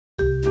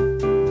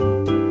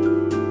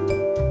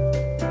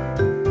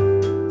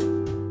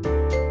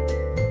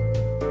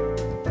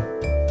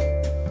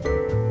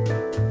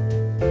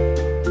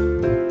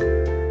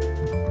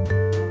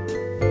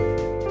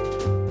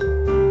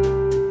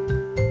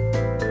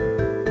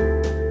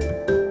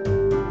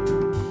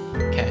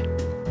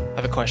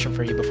question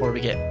for you before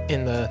we get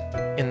in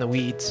the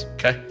weeds.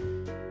 Okay.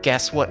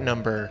 Guess what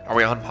number? Are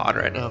we on pod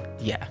right now?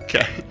 Yeah.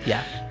 Okay.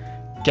 Yeah.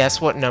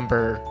 Guess what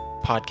number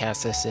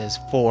podcast this is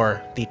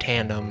for the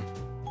tandem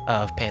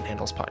of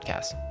Panhandles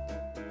Podcast,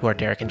 who are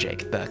Derek and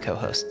Jake, the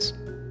co-hosts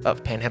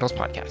of Panhandles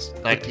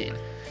Podcast. 19.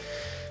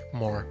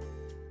 More.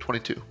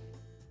 22.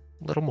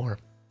 Little more.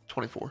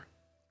 24.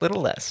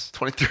 Little less.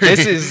 23.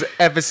 This is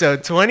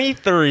episode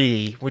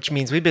 23, which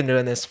means we've been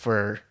doing this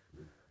for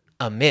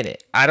a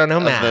minute. I don't know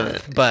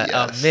math, but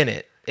yes. A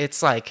minute.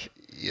 It's like...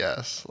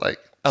 Yes, like...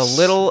 A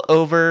little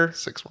over...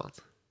 6 months.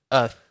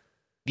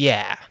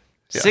 Yeah.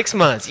 6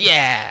 months.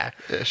 Yeah.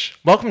 Ish.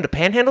 Welcome to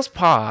Panhandles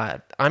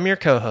Pod. I'm your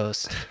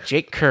co-host,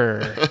 Jake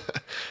Kerr.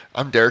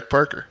 I'm Derek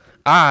Parker.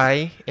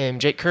 I am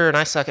Jake Kerr, and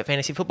I suck at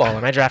fantasy football,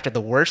 and I drafted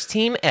the worst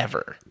team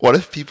ever. What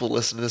if people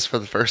listen to this for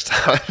the first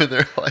time and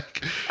they're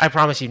like... I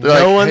promise you,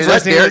 no one's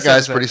listening to this. That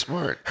Derek guy's pretty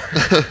smart.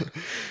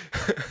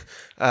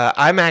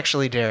 I'm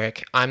actually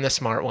Derek. I'm the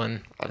smart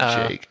one.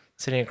 I'm Jake.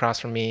 Sitting across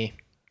from me.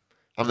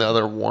 I'm the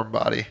other warm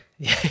body.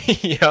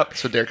 Yep.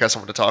 So Derek has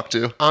someone to talk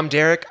to. I'm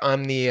Derek.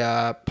 I'm the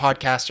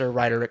podcaster,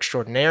 writer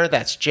extraordinaire.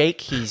 That's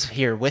Jake. He's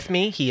here with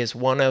me. He is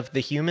one of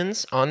the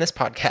humans on this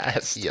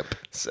podcast. Yep.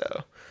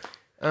 So,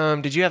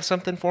 did you have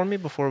something for me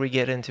before we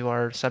get into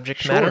our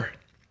subject Sure. matter?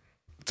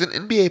 It's an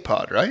NBA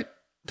pod, right?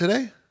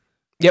 Today?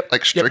 Yep.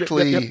 Like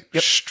strictly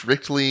Yep.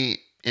 strictly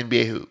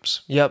NBA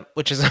hoops. Yep,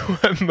 which is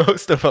what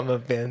most of them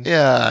have been.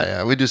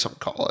 Yeah. We do some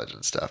college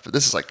and stuff, but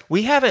this is like...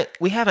 We haven't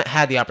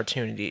had the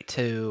opportunity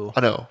to...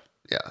 I know.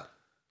 Yeah.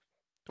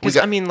 Because,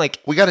 I mean, like...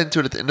 We got into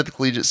it at the end of the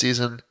collegiate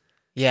season.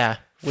 Yeah.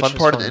 Fun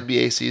part of the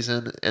NBA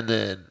season. And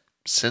then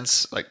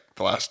since, like,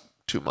 the last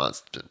 2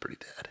 months, it's been pretty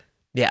dead.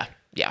 Yeah.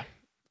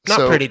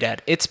 Not pretty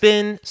dead. It's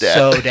been dead.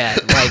 So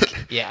dead.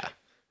 Like, yeah.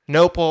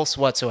 No pulse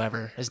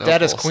whatsoever. As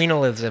dead as Queen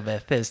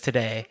Elizabeth is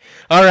today.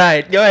 All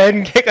right. Go ahead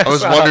and kick us off. I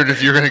was wondering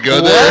if you were going to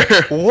go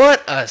there.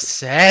 What a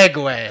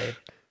segue.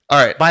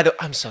 All right. By the way,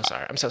 I'm so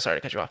sorry. I'm so sorry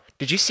to cut you off.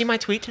 Did you see my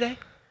tweet today? It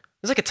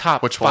was like a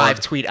top 5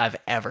 tweet I've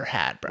ever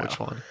had, bro. Which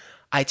one?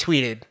 I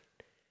tweeted,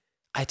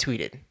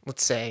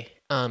 let's say,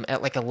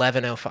 at like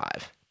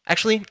 11:05.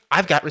 Actually,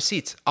 I've got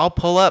receipts. I'll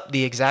pull up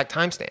the exact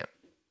timestamp.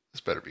 This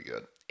better be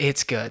good.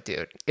 It's good,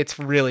 dude. It's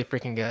really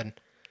freaking good.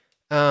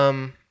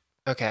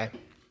 Okay.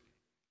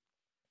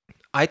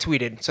 I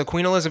tweeted, so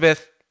Queen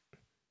Elizabeth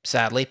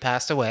sadly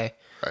passed away.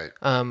 Right.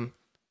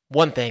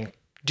 One thing,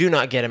 do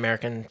not get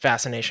American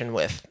fascination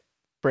with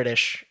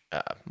British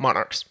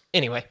monarchs.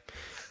 Anyway,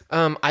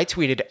 I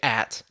tweeted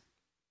at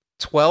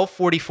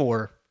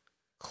 12:44,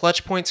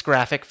 clutch points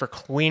graphic for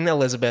Queen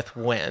Elizabeth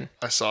win.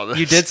 I saw this.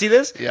 You did see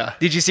this? Yeah.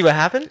 Did you see what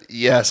happened?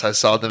 Yes, I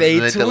saw them. They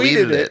and then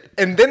deleted it.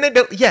 And then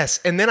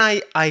and then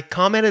I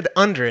commented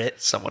under it.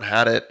 Someone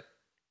had it.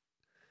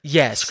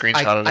 Yes.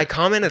 Screenshotted it. I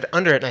commented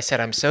under it and I said,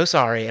 I'm so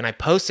sorry. And I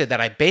posted that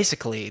I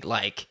basically,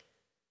 like,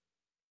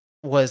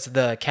 was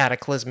the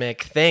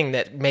cataclysmic thing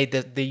that made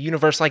the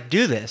universe, like,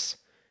 do this.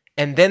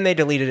 And then they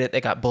deleted it. They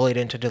got bullied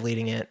into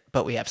deleting it.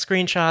 But we have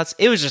screenshots.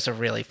 It was just a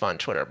really fun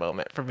Twitter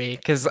moment for me.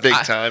 Big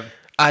time.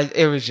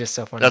 It was just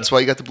so funny. That's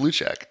why you got the blue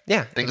check.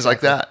 Yeah. Things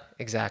like that.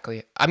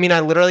 Exactly. I mean,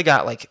 I literally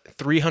got like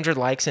 300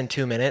 likes in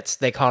 2 minutes.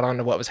 They caught on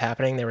to what was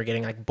happening. They were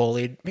getting like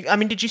bullied. I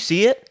mean, did you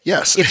see it?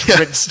 Yes. It's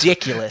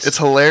ridiculous. It's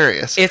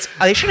hilarious.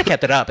 They should have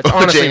kept it up. It's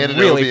honestly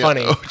really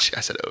funny. I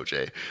said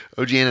OJ.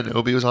 OG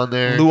Anunoby was on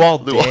there.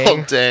 Luol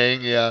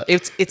Deng. Yeah.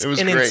 It was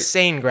an great.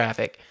 insane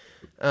graphic.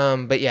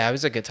 But yeah, it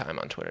was a good time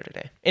on Twitter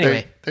today.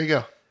 Anyway. There you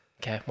go.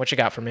 Okay. What you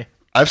got for me?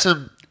 I have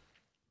some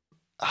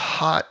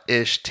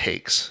hot-ish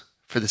takes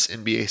for this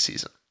NBA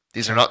season.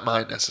 These are not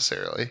mine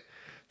necessarily.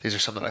 These are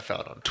some that I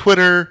found on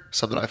Twitter,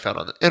 some that I found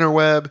on the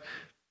interweb,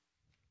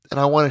 and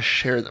I want to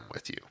share them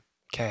with you.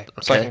 Okay.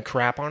 So I can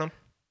crap on them?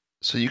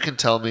 So you can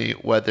tell me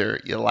whether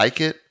you like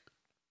it,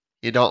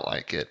 you don't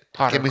like it.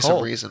 Give me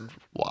some reason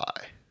why.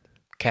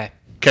 Okay.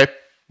 Okay?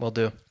 Will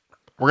do.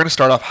 We're going to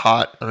start off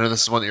hot. I know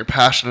this is one that you're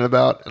passionate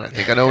about, and I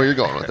think I know where you're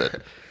going with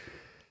it.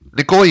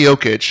 Nikola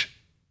Jokic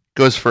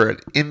goes for an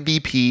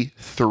MVP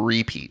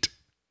three-peat.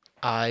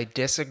 I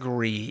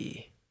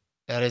disagree.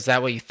 Is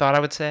that what you thought I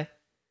would say?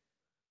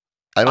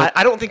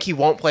 I don't think he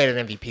won't play at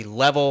an MVP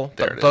level,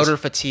 but voter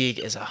fatigue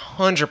is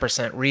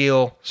 100%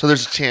 real. So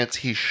there's a chance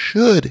he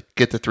should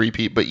get the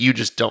three-peat, but you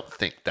just don't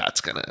think that's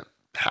going to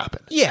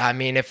happen. Yeah, I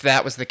mean, if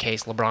that was the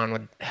case, LeBron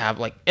would have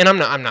like, and I'm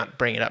not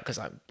bringing it up because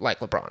I like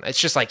LeBron. It's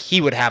just like he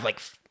would have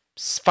like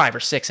 5 or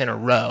 6 in a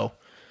row.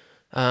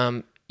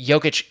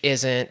 Jokic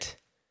isn't.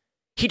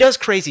 He does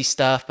crazy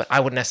stuff, but I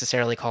wouldn't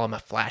necessarily call him a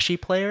flashy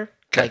player.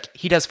 Okay. Like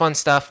he does fun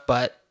stuff,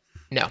 but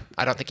no,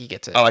 I don't think he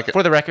gets it. I like it.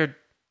 For the record,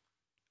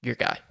 your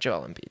guy,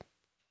 Joel Embiid,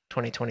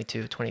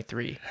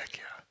 2022-23 Heck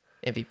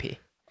yeah. MVP.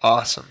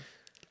 Awesome.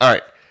 All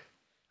right.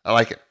 I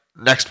like it.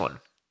 Next one.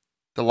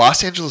 The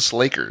Los Angeles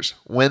Lakers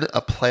win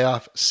a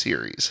playoff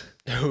series.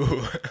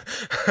 Ooh.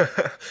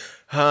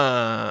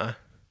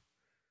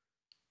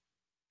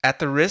 At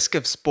the risk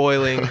of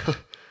spoiling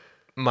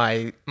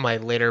my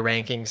later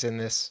rankings in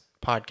this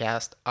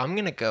podcast, I'm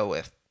going to go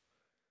with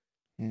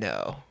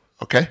no.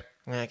 Okay.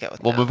 I'm going to go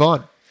with We'll no. move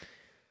on.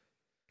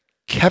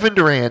 Kevin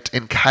Durant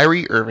and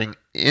Kyrie Irving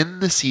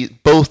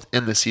both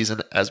in the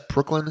season as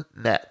Brooklyn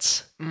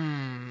Nets.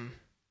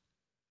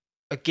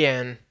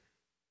 Again,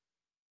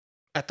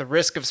 at the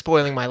risk of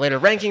spoiling my later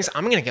rankings,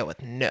 I'm going to go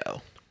with no.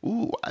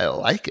 Ooh, I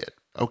like it.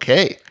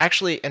 Okay.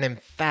 Actually, an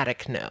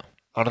emphatic no.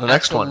 On to the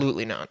next one.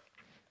 Absolutely not.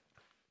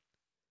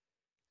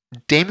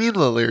 Damian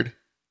Lillard,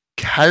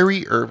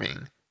 Kyrie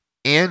Irving,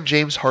 and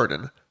James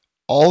Harden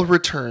all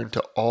return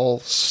to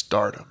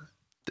all-stardom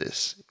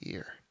this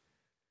year.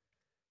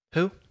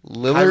 Who?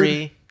 Lillard,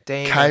 Kyrie,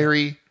 Dame,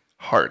 Kyrie,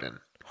 Harden.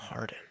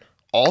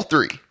 All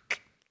three.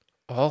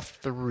 All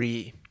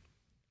three.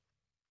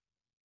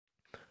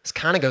 This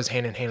kind of goes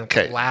hand in hand with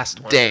Okay. the last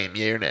one. Dame,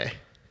 yay or nay?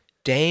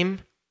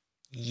 Dame,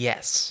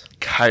 yes.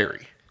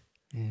 Kyrie.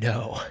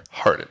 No.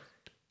 Harden.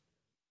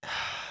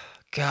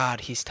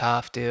 God, he's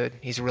tough, dude.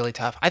 He's really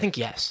tough. I think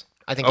yes.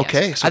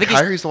 Okay, yes. so I think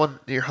Kyrie's the one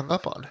you're hung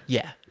up on.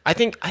 Yeah. I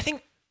think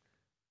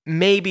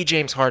maybe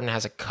James Harden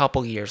has a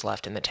couple years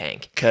left in the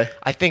tank. Okay.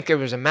 I think there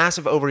was a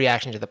massive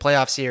overreaction to the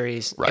playoff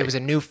series. Right. It was a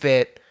new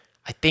fit.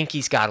 I think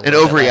he's got an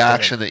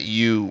overreaction that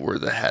you were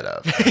the head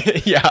of.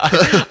 Yeah,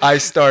 I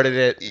started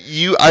it.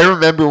 I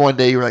remember one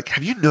day you were like,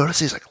 "Have you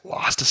noticed he's like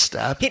lost a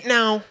step?"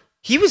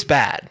 He was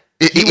bad.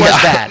 He was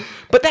bad,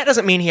 but that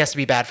doesn't mean he has to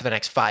be bad for the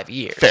next 5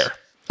 years. Fair.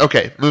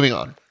 Okay, moving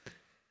on.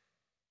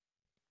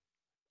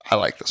 I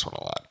like this one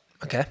a lot.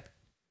 Okay.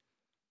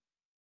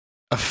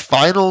 A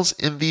Finals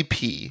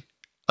MVP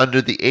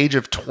under the age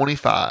of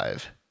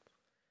 25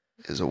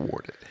 is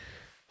awarded.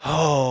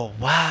 Oh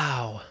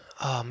wow.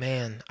 Oh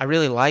man, I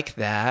really like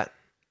that.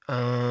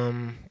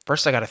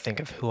 First I got to think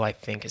of who I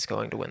think is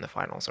going to win the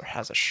finals or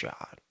has a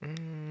shot.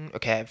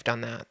 Okay, I've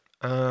done that.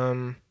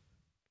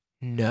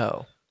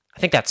 No, I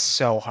think that's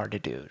so hard to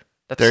do.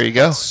 There you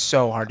go. That's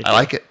so hard to do. I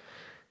like it.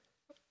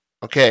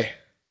 Okay.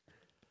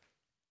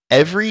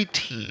 Every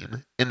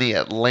team in the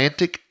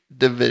Atlantic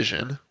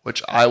Division,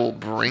 which I will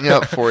bring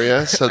up for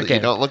you so that you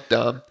don't look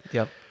dumb,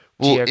 Yep.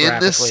 will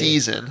end the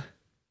season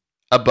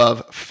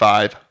above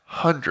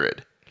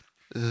 500.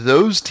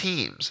 Those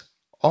teams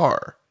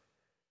are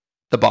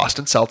the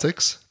Boston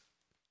Celtics,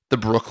 the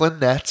Brooklyn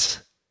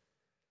Nets,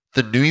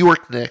 the New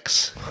York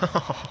Knicks,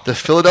 the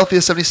Philadelphia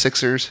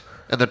 76ers,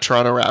 and the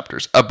Toronto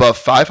Raptors. Above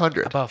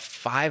 500. Above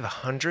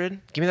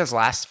 500? Give me those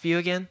last few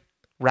again.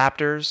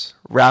 Raptors,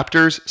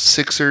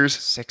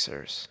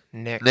 Sixers,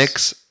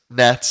 Knicks,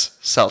 Nets,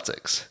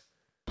 Celtics.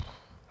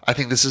 I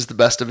think this is the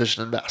best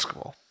division in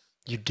basketball.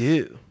 You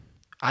do.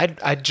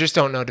 I just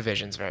don't know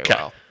divisions very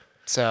well.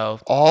 So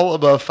all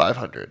above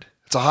 500.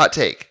 It's a hot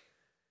take.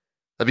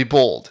 That'd be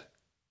bold.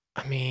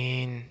 I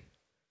mean,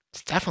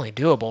 it's definitely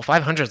doable.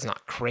 500 is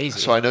not crazy.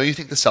 So I know you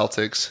think the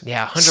Celtics.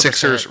 Yeah, 100%.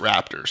 Sixers,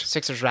 Raptors.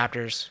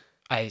 Raptors.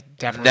 I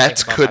definitely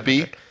Nets think could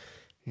be.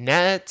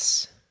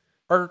 Nets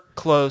are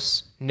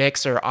close.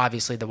 Knicks are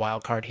obviously the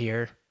wild card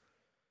here.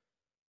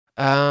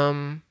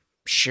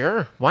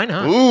 Sure. Why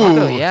not? Ooh, I'll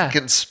go yeah.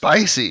 Getting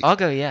spicy. I'll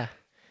go yeah.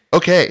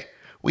 Okay,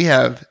 we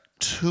have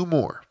two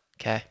more.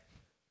 Okay.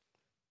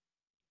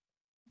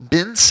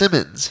 Ben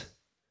Simmons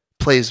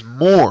plays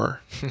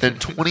more than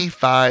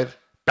 25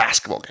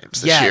 basketball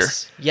games this year.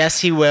 Yes,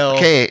 he will.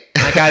 Okay.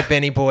 My guy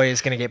Benny Boy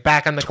is going to get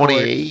back on the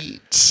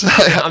 28.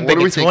 court. I'm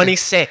thinking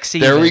 26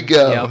 even. There we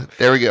go. Yep.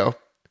 There we go.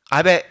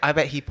 I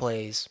bet he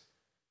plays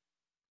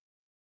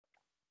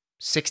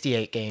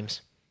 68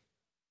 games.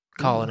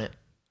 Calling it.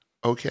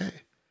 Okay.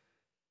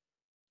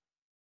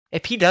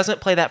 If he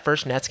doesn't play that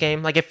first Nets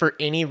game, like if for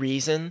any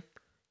reason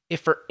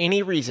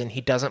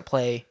he doesn't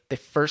play the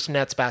first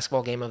Nets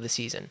basketball game of the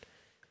season,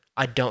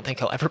 I don't think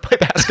he'll ever play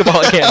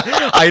basketball again.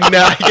 I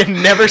know I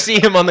can never see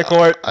him on the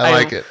court. I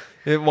like it.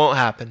 It won't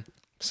happen.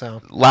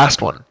 So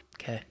last one.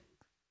 Okay.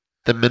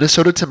 The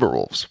Minnesota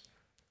Timberwolves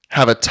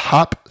have a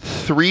top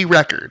 3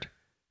 record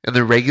in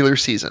the regular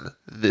season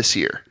this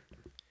year.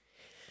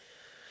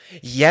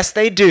 Yes,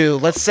 they do.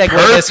 Let's segue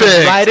Perfect.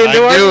 this right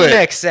into our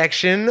next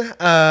section,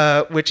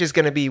 which is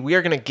going to be,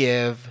 we're not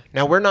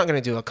going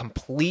to do a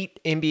complete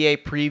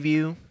NBA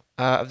preview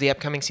of the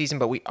upcoming season,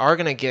 but we are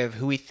going to give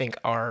who we think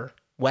our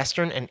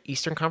Western and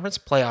Eastern Conference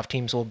playoff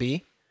teams will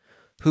be,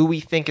 who we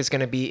think is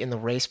going to be in the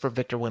race for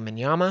Victor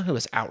Wembanyama, who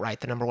is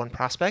outright the number 1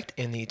 prospect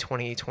in the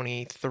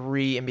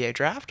 2023 NBA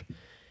draft,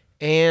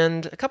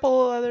 and a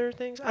couple other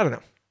things. I don't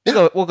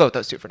know. We'll go with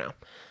those two for now.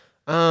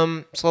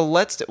 So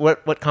let's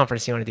what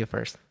conference do you want to do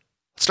first?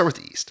 Let's start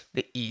with the East.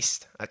 The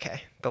East.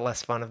 Okay. The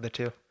less fun of the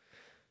two.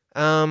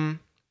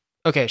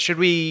 Okay, should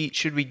we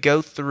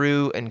go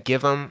through and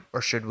give them,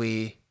 or should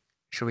we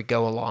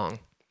go along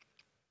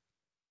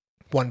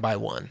one by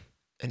one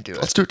and do it?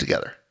 Let's do it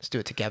together. Let's do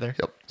it together.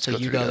 Yep. So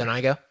you go, then I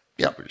go?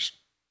 Yeah, we just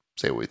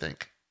say what we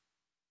think.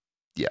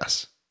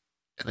 Yes.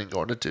 And then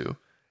go on to 2.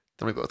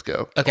 Then we both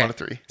go. Okay. On to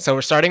 3. So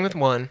we're starting with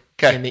 1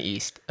 Okay. in the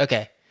East.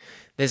 Okay.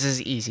 This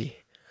is easy.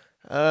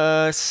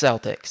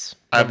 Celtics.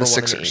 I have the Number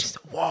 1 in Sixers. East.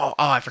 Whoa.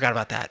 Oh, I forgot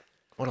about that.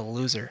 What a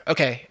loser.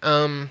 Okay.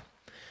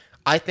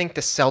 I think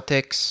the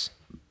Celtics.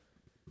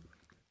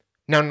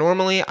 Now,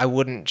 normally I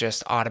wouldn't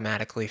just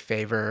automatically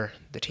favor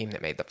the team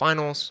that made the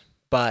finals,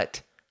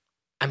 but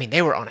I mean,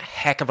 they were on a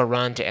heck of a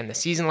run to end the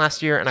season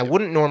last year, and I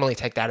wouldn't normally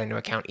take that into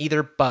account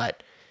either,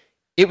 but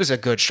it was a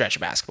good stretch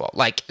of basketball.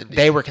 Like, Indeed.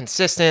 they were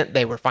consistent.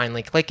 They were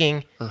finally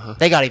clicking. Uh-huh.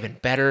 They got even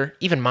better,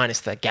 even minus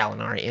the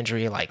Gallinari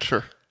injury. Like,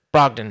 Sure.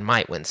 Brogdon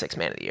might win Sixth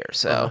Man of the Year.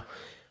 So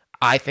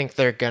I think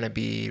they're going to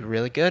be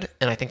really good,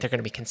 and I think they're going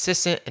to be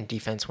consistent, and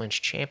defense wins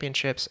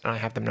championships, and I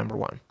have them number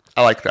 1.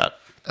 I like that.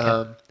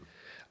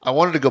 I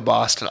wanted to go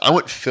Boston. I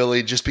went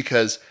Philly just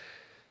because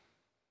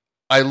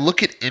I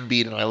look at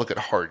Embiid and I look at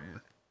Harden.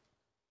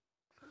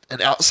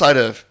 And outside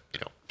of,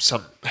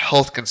 some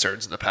health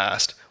concerns in the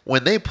past,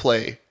 when they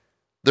play,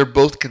 they're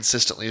both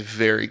consistently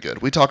very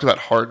good. We talked about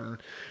Harden.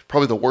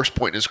 Probably the worst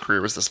point in his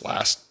career was this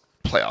last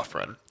playoff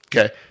run.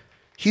 Okay.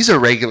 He's a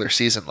regular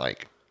season,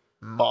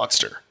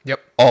 monster. Yep.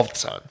 All the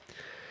time.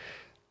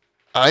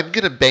 I'm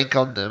going to bank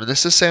on them. And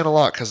this is saying a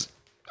lot because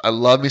I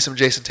love me some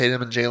Jason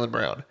Tatum and Jaylen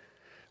Brown.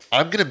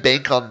 I'm going to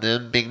bank on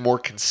them being more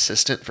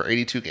consistent for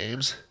 82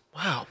 games.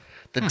 Wow.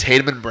 Than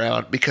Tatum and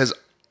Brown, because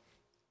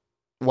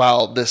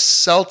while the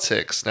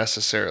Celtics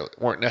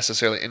weren't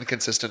necessarily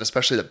inconsistent,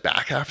 especially the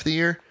back half of the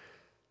year,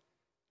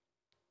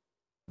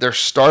 their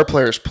star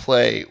players'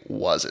 play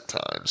was at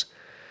times.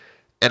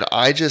 And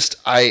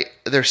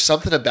there's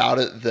something about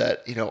it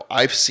that,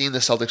 I've seen the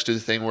Celtics do the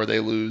thing where they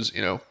lose,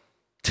 10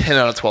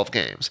 out of 12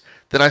 games.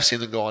 Then I've seen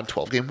them go on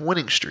 12-game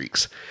winning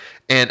streaks.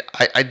 And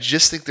I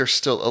just think they're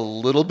still a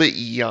little bit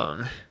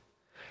young.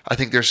 I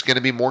think there's going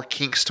to be more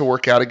kinks to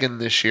work out again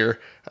this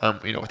year,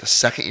 with a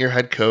second-year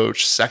head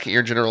coach,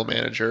 second-year general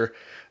manager.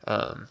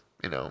 They're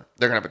going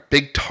to have a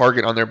big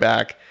target on their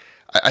back.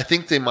 I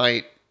think they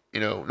might,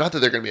 not that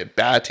they're going to be a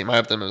bad team. I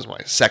have them as my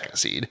second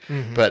seed.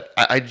 Mm-hmm. But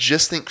I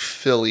just think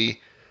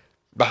Philly,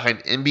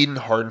 behind Embiid and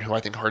Harden, who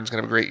I think Harden's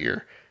going to have a great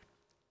year,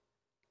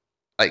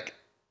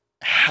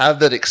 have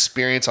that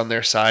experience on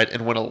their side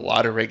and win a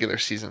lot of regular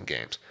season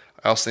games.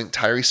 I also think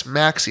Tyrese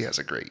Maxey has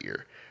a great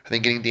year. I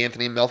think getting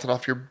D'Anthony Melton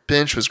off your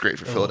bench was great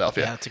for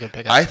Philadelphia. Yeah, that's a good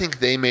pickup. I think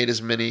they made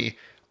as many.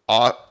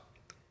 They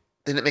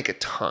didn't make a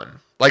ton,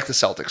 like the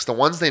Celtics. The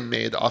ones they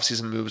made, the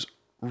offseason moves,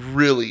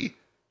 really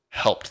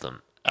helped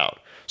them out.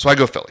 So I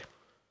go Philly.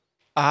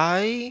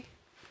 I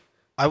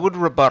would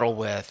rebuttal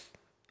with,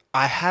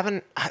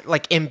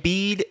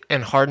 Embiid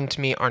and Harden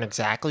to me aren't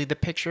exactly the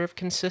picture of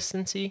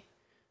consistency.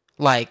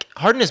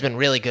 Harden has been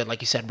really good,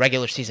 like you said,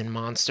 regular season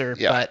monster,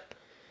 but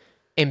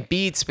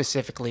Embiid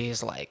specifically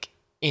is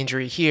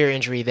injury here,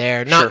 injury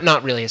there.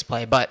 Not really his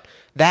play, but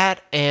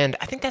that, and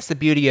I think that's the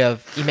beauty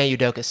of Ime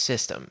Udoka's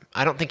system.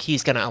 I don't think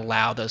he's going to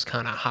allow those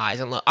kind of highs.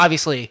 And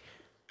obviously,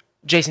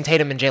 Jason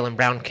Tatum and Jaylen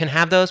Brown can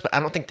have those, but I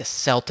don't think the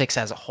Celtics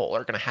as a whole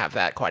are going to have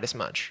that quite as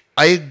much.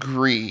 I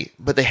agree,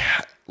 but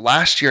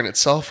last year in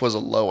itself was a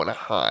low and a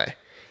high.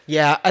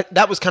 Yeah,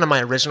 that was kind of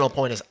my original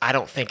point. Is I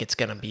don't think it's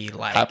going to be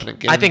happen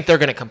again. I think they're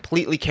going to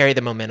completely carry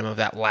the momentum of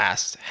that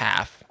last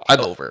half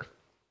over.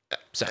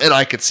 So, and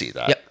I could see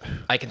that. Yep,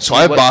 I can. So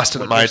I have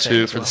Boston at my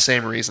 2 for the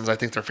same reasons. I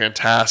think they're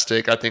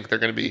fantastic. I think they're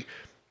going to be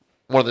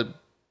one of the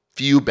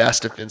few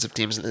best defensive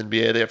teams in the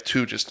NBA. They have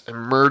 2 just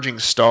emerging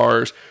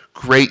stars,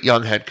 great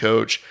young head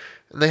coach,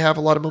 and they have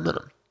a lot of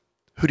momentum.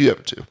 Who do you have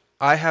it to?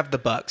 I have the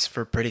Bucks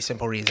for pretty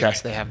simple reasons. Okay.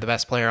 They have the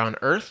best player on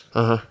earth.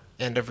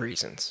 End of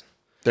reasons.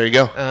 There you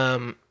go.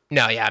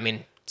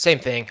 Same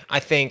thing. I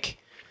think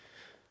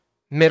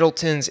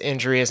Middleton's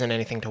injury isn't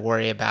anything to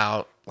worry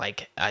about.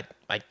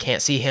 I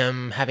can't see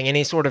him having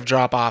any sort of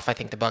drop off. I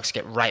think the Bucks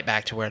get right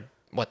back to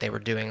what they were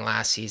doing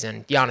last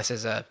season. Giannis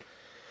is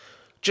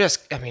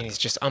he's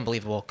just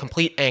unbelievable.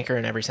 Complete anchor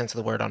in every sense of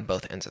the word on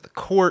both ends of the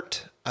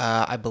court.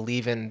 I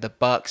believe in the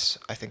Bucks.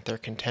 I think they're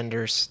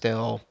contenders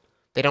still.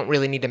 They don't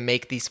really need to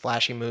make these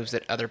flashy moves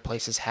that other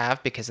places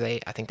have because I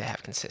think they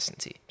have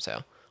consistency.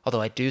 So,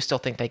 although I do still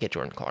think they get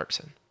Jordan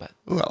Clarkson, but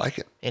ooh, I like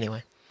it.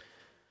 Anyway.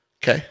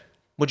 Okay.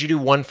 Would you do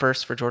 1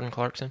 first for Jordan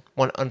Clarkson?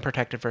 1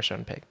 unprotected first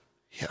round pick?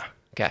 Yeah.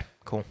 Okay,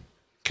 cool.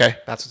 Okay.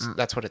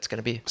 That's what it's going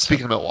to be.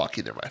 Speaking of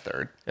Milwaukee, they're my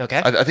 3rd.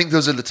 Okay. I think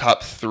those are the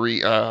top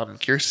 3. I'm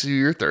curious to see who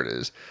your 3rd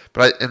is.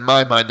 But in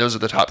my mind, those are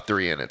the top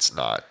 3, and it's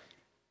not.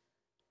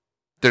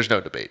 There's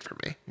no debate for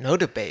me. No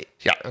debate?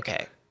 Yeah.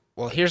 Okay.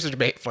 Well, here's the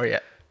debate for you.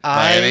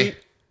 Miami?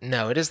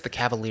 No, it is the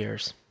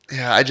Cavaliers.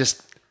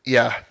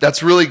 Yeah,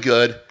 that's really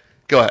good.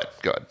 Go ahead.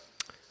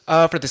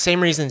 For the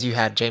same reasons you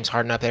had James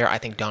Harden up there, I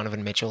think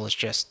Donovan Mitchell is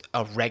just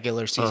a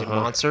regular season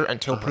monster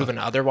until proven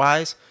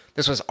otherwise.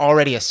 This was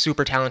already a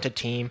super talented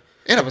team.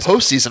 And a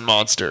postseason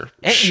monster.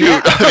 Shoot. Yeah.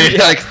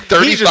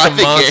 35 He's just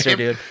a monster, game.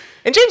 dude.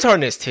 And James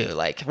Harden is too.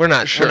 We're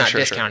not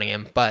discounting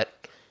him.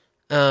 But,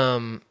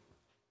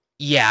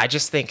 I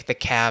just think the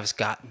Cavs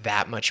got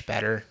that much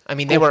better. I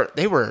mean, they were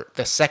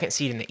the 2nd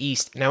seed in the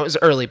East. Now, it was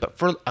early, but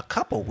for a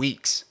couple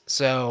weeks.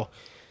 So,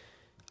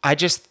 I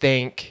just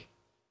think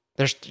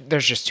there's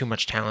just too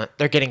much talent.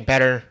 They're getting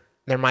better.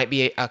 There might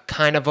be a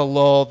kind of a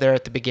lull there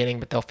at the beginning,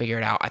 but they'll figure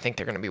it out. I think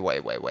they're going to be way,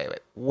 way, way, way,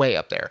 way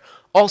up there.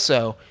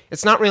 Also,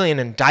 it's not really an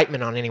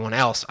indictment on anyone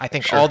else. I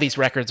think all these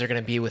records are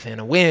going to be within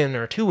a win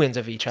or 2 wins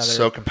of each other.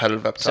 So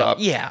competitive up top.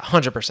 Yeah,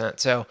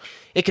 100%. So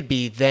it could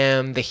be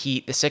them, the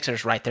Heat, the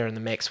Sixers right there in the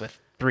mix with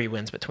 3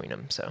 wins between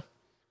them. So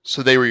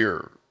they were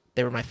your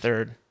They were my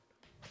third.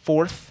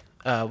 Fourth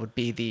would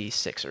be the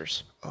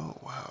Sixers. Oh,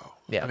 wow.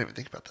 Yeah. I didn't even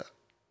think about that.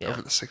 Yeah.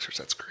 Over the Sixers,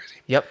 that's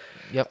crazy. Yep.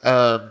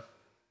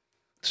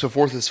 So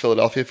fourth is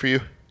Philadelphia for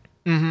you?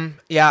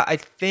 Yeah, I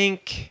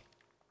think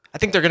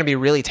they're going to be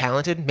really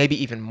talented,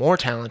 maybe even more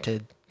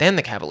talented than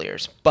the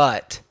Cavaliers.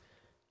 But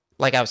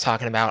like I was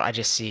talking about, I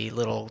just see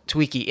little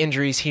tweaky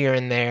injuries here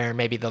and there.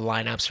 Maybe the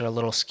lineups are a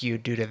little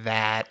skewed due to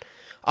that.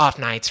 Off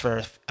nights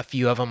for a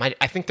few of them.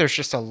 I think there's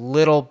just a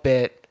little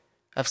bit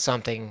of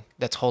something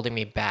that's holding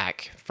me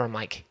back from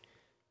like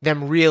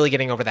them really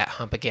getting over that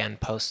hump again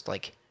post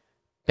like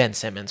Ben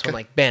Simmons when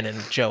like Ben and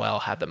Joel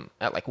had them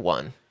at like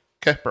 1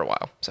 for a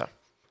while. So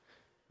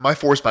my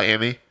 4 is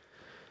Miami,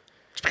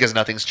 just because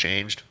nothing's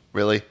changed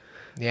really.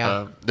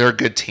 Yeah, they're a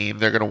good team.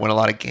 They're going to win a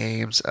lot of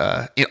games.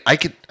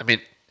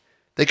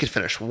 They could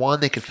finish 1.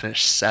 They could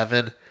finish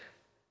 7.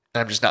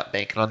 And I'm just not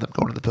banking on them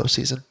going to the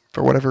postseason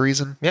for whatever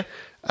reason. Yeah.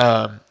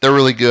 They're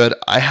really good.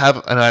 I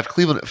have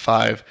Cleveland at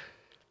 5.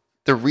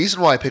 The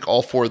reason why I pick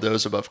all 4 of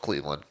those above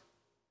Cleveland.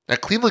 Now,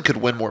 Cleveland could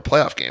win more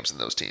playoff games than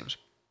those teams.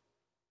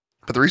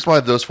 But the reason why I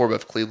have those 4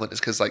 above Cleveland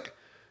is because like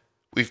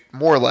we've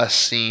more or less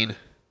seen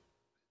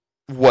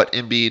what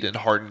Embiid and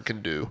Harden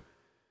can do.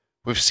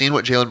 We've seen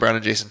what Jaylen Brown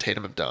and Jason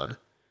Tatum have done.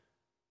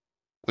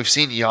 We've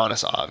seen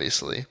Giannis,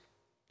 obviously.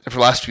 And for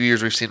the last few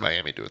years, we've seen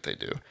Miami do what they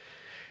do.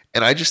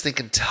 And I just think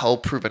until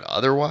proven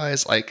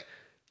otherwise, like,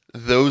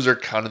 those are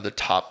kind of the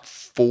top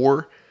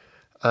 4.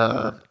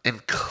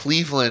 And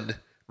Cleveland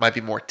might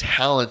be more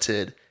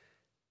talented.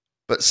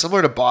 But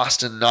similar to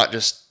Boston, not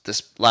just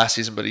this last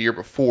season, but a year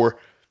before,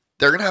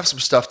 they're going to have some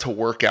stuff to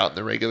work out in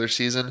the regular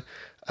season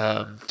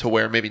to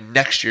where maybe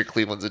next year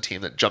Cleveland's a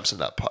team that jumps in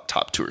that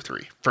top 2 or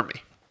 3 for me.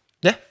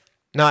 Yeah.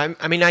 No,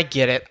 I mean, I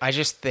get it. I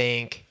just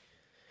think,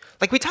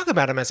 like, we talk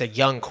about him as a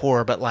young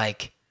core, but,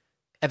 like,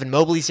 Evan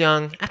Mobley's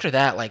young. After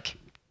that, like,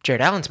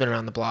 Jared Allen's been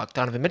around the block.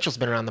 Donovan Mitchell's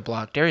been around the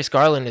block. Darius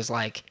Garland is,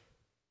 like,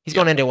 he's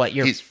going into, what,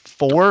 year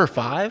 4 or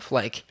 5?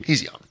 Like,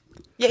 he's young.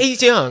 Yeah,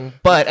 he's young,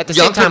 but at the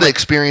same time... Young from the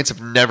experience of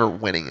never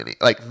winning any.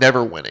 Like,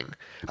 never winning.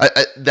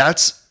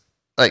 That's,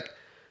 like...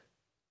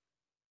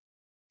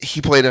 He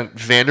played at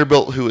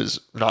Vanderbilt, who is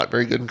not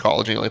very good in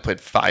college. He only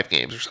played 5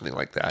 games or something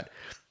like that.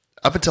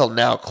 Up until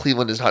now,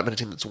 Cleveland has not been a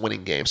team that's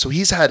winning games. So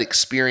he's had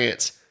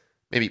experience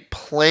maybe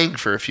playing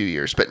for a few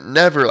years, but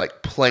never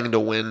like playing to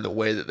win the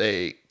way that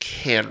they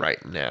can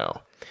right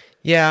now.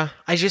 Yeah,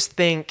 I just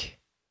think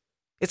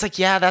it's like,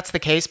 yeah, that's the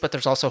case, but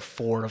there's also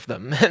 4 of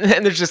them.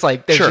 And there's just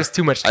like, there's just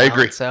too much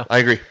talent. I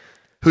agree.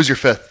 Who's your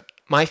 5th?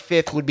 My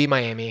 5th would be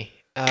Miami.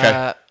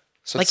 Okay.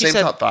 So like same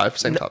top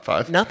 5, top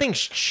 5. Nothing's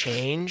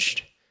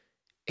changed.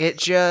 It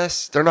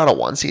just... They're not a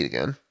 1 seed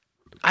again.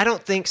 I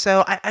don't think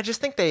so. I just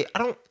think I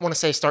don't want to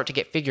say start to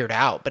get figured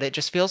out, but it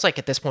just feels like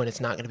at this point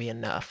it's not going to be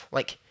enough.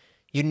 Like,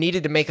 you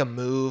needed to make a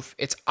move.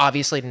 It's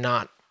obviously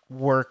not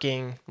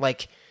working.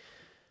 Like,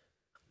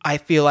 I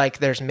feel like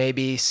there's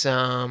maybe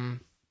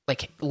some,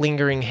 like,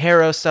 lingering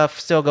Harrow stuff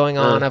still going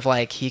on of,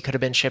 like, he could have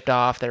been shipped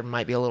off. There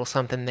might be a little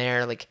something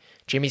there. Like,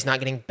 Jimmy's not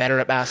getting better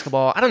at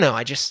basketball. I don't know.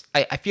 I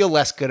feel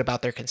less good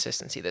about their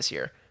consistency this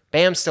year.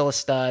 Bam's still a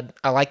stud.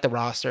 I like the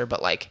roster,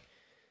 but, like,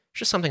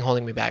 just something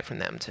holding me back from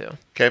them, too.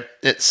 Okay.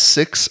 At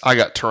 6, I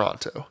got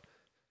Toronto.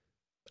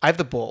 I have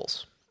the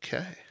Bulls.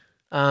 Okay.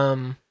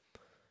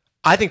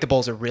 I think the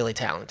Bulls are really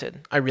talented.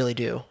 I really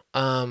do.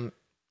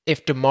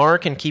 If DeMar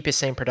can keep his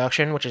same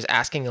production, which is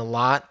asking a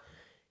lot,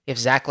 if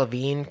Zach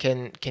LaVine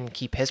can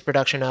keep his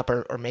production up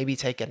or maybe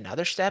take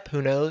another step,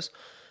 who knows?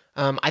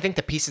 I think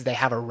the pieces they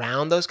have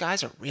around those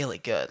guys are really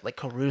good. Like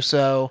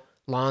Caruso,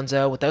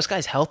 Lonzo, with those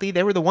guys healthy,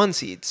 they were the 1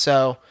 seed.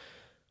 So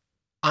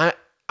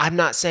I'm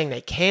not saying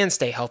they can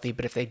stay healthy,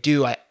 but if they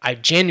do, I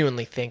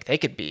genuinely think they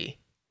could be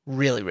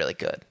really, really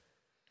good.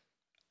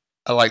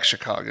 I like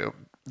Chicago.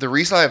 The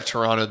reason I have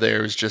Toronto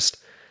there is just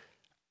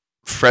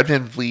Fred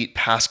VanVleet,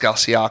 Pascal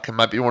Siakam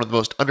might be one of the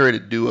most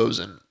underrated duos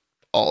in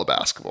all of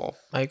basketball.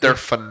 I agree. They're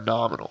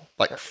phenomenal.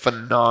 Like,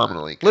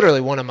 phenomenally good.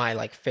 Literally one of my,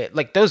 like,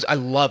 those, I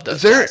love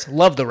those guys.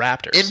 Love the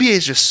Raptors. NBA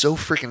is just so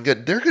freaking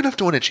good. They're good enough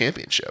to win a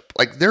championship.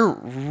 Like, they're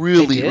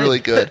really, really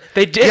good.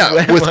 They did.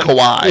 Yeah, with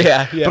Kawhi.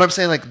 Yeah. But I'm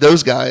saying, like,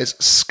 those guys,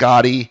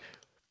 Scotty,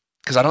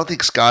 because I don't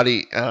think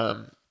Scotty,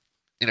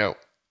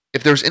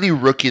 if there's any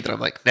rookie that I'm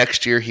like,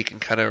 next year he can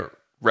kind of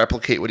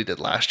replicate what he did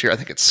last year, I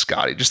think it's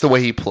Scotty. Just the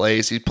way he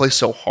plays. He plays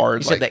so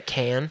hard. You said that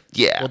can?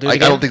 Yeah. I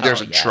don't think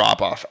there's a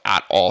drop-off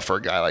at all for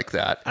a guy like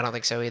that. I don't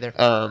think so either.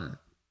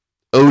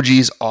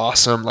 OG's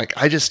awesome. Like,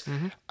 I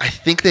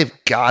think they've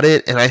got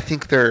it, and I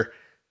think they're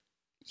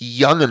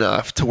young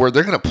enough to where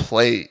they're going to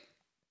play,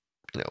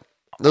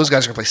 those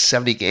guys are going to play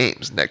 70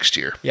 games next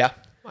year. Yeah,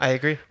 I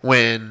agree.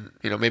 When,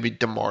 maybe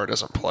DeMar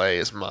doesn't play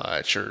as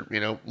much, or,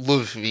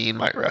 LaVine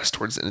might rest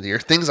towards the end of the year.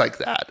 Things like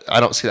that. I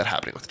don't see that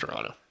happening with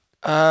Toronto.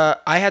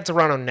 I had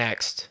Toronto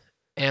next,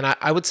 and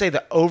I would say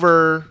the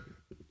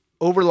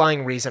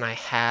overlying reason I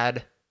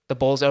had the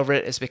Bulls over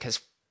it is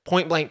because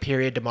point blank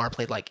period, DeMar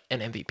played like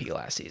an MVP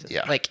last season.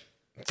 Yeah. Like,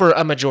 for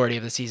a majority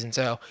of the season.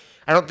 So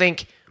I don't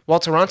think, while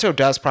Toronto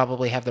does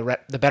probably have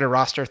the better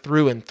roster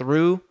through and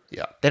through,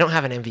 yeah, they don't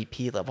have an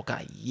MVP level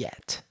guy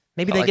yet.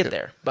 Maybe I they like get it.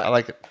 there. But I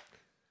like it.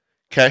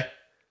 Okay.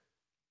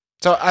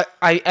 So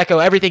I echo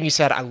everything you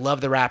said. I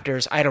love the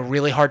Raptors. I had a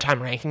really hard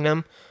time ranking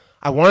them.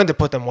 I wanted to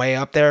put them way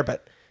up there,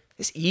 but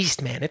this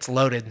East, man, it's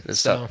loaded.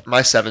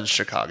 My 7's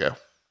Chicago.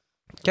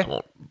 Okay.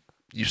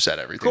 You said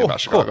everything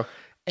about Chicago. Cool.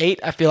 8,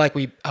 I feel like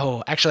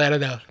actually, I don't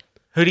know.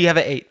 Who do you have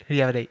at 8? Who do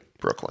you have at 8?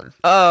 Brooklyn.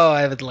 Oh,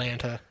 I have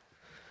Atlanta.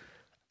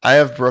 I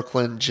have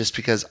Brooklyn just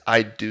because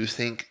I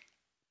think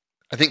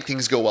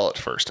things go well at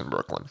first in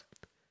Brooklyn,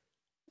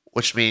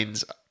 which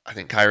means I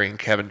think Kyrie and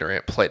Kevin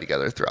Durant play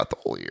together throughout the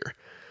whole year.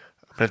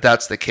 But if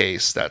that's the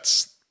case,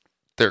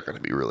 they're going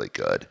to be really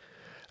good.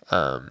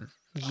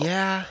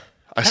 Yeah.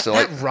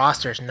 That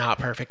roster's not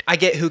perfect. I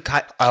get who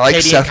I like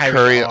KD Seth and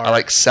Curry. are. I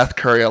like Seth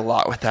Curry a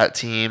lot with that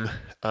team.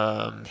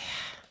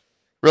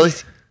 Really,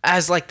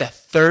 as like the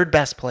third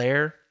best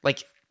player.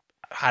 Like,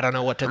 I don't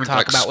know what to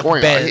talk about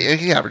scoring, with Ben.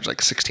 He averaged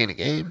like 16 a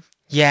game.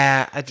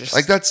 Yeah, I just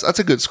like that's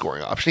a good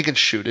scoring option. He can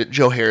shoot it.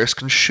 Joe Harris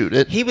can shoot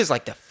it. He was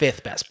like the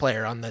 5th best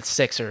player on the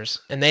Sixers,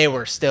 and they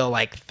were still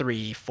like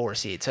 3-4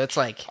 seed. So it's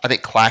like I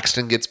think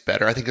Claxton gets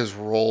better. I think his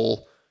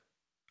role.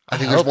 I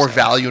think there's more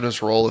value in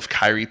his role if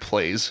Kyrie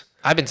plays.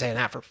 I've been saying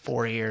that for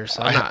 4 years.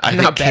 So I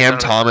think Cam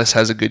Thomas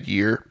has a good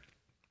year.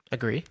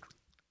 Agree.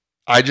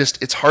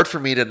 It's hard for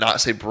me to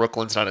not say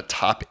Brooklyn's not a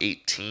top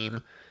 8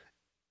 team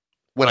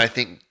when I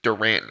think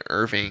Durant and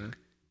Irving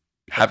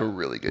have a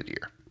really good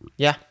year.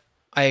 Yeah,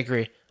 I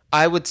agree.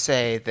 I would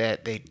say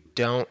that they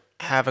don't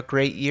have a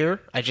great year.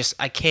 I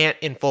can't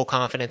in full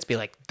confidence be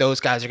like, those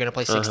guys are going to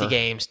play 60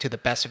 games to the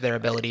best of their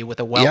ability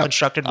with a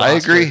well-constructed roster. I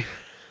agree.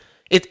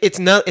 It's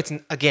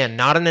again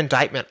not an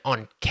indictment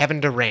on Kevin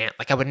Durant.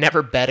 Like, I would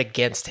never bet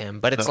against him,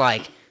 but it's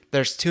like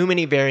there's too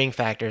many varying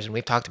factors, and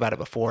we've talked about it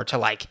before, to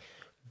like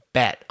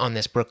bet on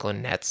this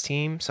Brooklyn Nets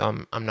team.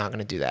 So I'm not going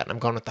to do that. I'm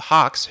going with the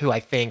Hawks, who I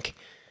think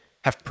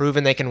have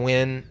proven they can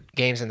win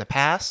games in the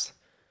past.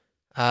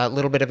 A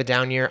little bit of a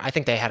down year. I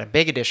think they had a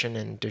big addition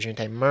in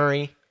DeJounte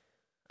Murray.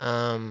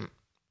 I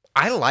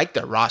like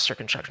their roster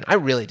construction. I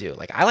really do.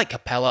 Like, I like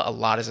Capella a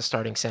lot as a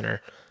starting center.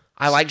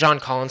 I like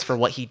John Collins for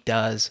what he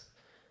does.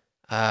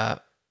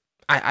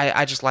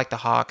 I just like the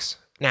Hawks.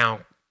 Now,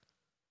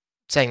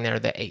 saying they're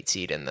the 8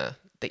 seed in the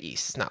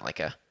East is not like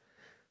a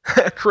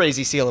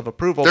crazy seal of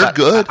approval. They're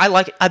good. I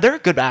like it. They're a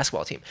good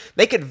basketball team.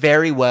 They could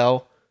very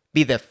well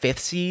be the 5th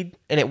seed,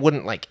 and it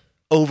wouldn't like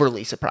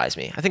overly surprise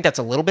me. I think that's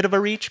a little bit of a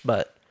reach,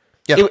 but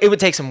it would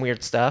take some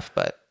weird stuff.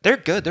 But they're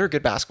good. They're a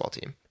good basketball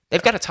team.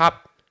 They've got a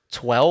top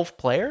 12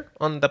 player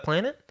on the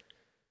planet.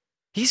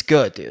 He's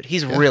good, dude.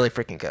 He's really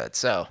freaking good.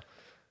 So,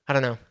 I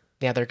don't know.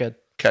 Yeah, they're good.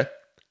 Okay.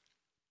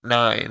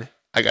 9,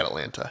 I got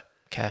Atlanta.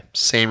 Okay.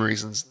 Same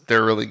reasons.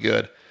 They're really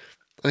good.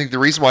 I think the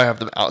reason why I have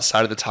them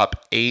outside of the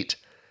top 8,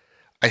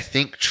 I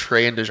think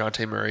Trey and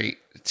DeJounte Murray,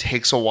 it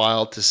takes a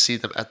while to see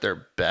them at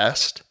their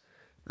best.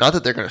 Not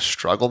that they're going to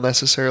struggle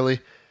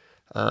necessarily.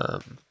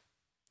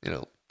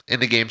 In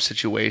the game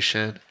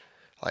situation,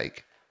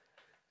 like,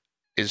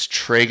 is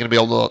Trey going to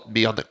be able to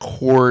be on the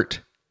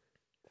court?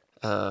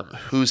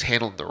 Who's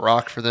handling the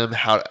rock for them?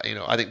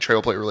 I think Trey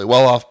will play really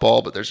well off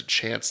ball, but there's a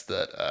chance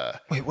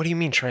that. Wait, what do you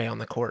mean Trey on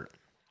the court?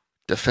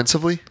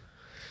 Defensively?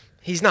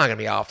 He's not going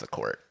to be off the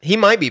court. He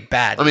might be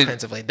bad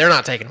defensively. They're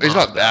not taking him He's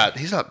off. not bad.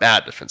 He's not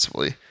bad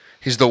defensively.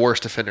 He's the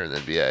worst defender in the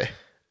NBA.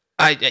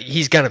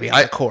 He's going to be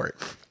on the court.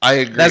 I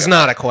agree. That's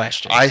not a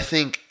question. I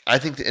think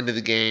the end of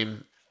the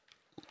game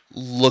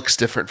looks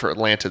different for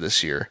Atlanta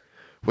this year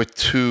with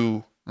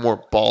 2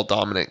 more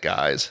ball-dominant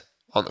guys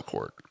on the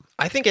court.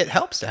 I think it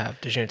helps to have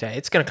DeJounte.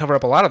 It's going to cover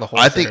up a lot of the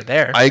holes that are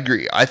there. I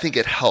agree. I think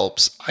it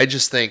helps. I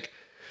just think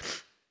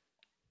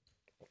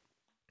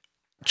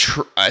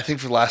for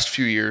the last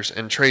few years,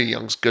 and Trae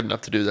Young's good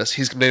enough to do this,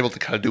 he's been able to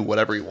kind of do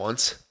whatever he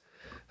wants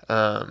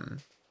and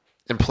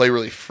play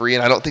really free.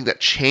 And I don't think that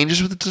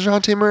changes with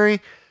DeJounte Murray.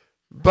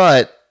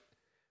 But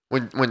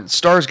when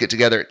stars get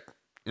together,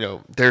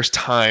 there's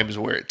times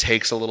where it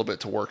takes a little bit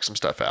to work some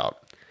stuff out.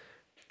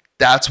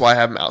 That's why I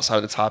have them outside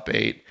of the top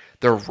 8.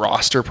 Their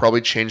roster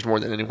probably changed more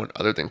than anyone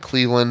other than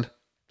Cleveland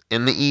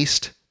in the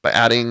East by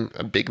adding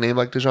a big name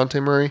like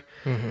DeJounte Murray.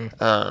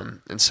 Mm-hmm.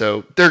 And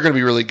so they're going to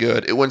be really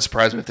good. It wouldn't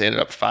surprise me if they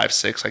ended up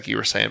 5-6 like you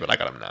were saying, but I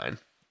got them 9.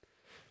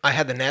 I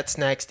had the Nets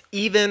next.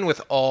 Even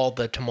with all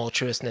the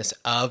tumultuousness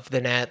of the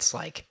Nets,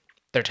 like,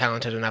 they're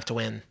talented enough to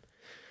win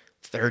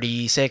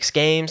 36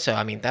 games. So,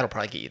 I mean, that'll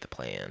probably get you the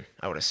play-in,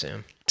 I would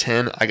assume.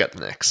 10, I got the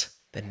Knicks.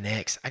 The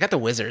Knicks. I got the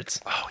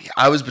Wizards. Oh, yeah.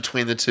 I was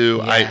between the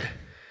two. Yeah.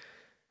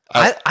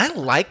 I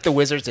like the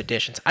Wizards'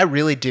 additions. I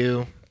really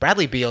do.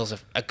 Bradley Beal's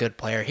a good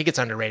player. He gets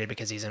underrated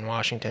because he's in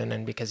Washington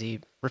and because he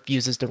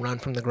refuses to run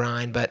from the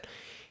grind, but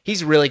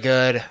he's really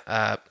good.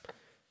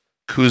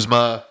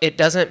 Kuzma. It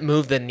doesn't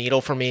move the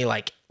needle for me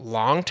like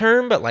long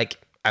term, but like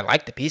I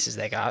like the pieces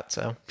they got.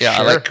 So yeah,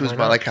 sure, I like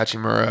Kuzma. I like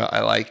Hachimura.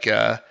 I like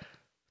the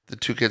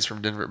 2 kids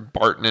from Denver,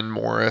 Barton and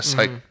Morris.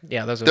 Mm-hmm.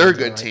 Like, they're a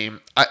good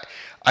team.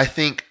 I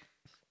think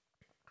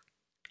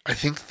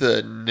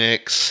the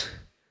Knicks.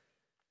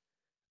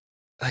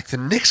 Like, the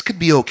Knicks could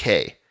be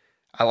okay.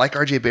 I like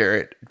RJ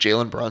Barrett,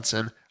 Jalen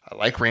Brunson. I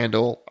like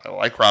Randall. I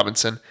like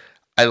Robinson.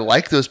 I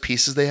like those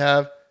pieces they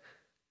have.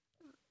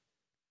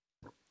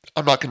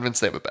 I'm not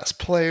convinced they have a best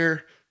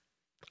player.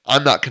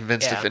 I'm not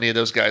convinced if Yeah. any of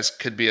those guys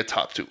could be a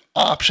top 2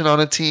 option on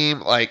a team.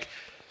 Like,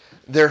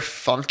 they're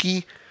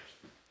funky.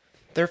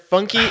 They're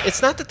funky.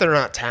 It's not that they're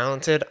not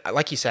talented.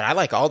 Like you said, I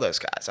like all those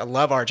guys. I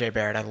love RJ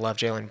Barrett. I love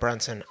Jalen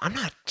Brunson. I'm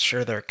not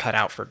sure they're cut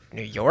out for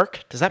New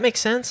York. Does that make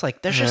sense?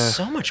 Like, there's just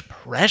so much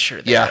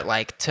pressure there. Yeah.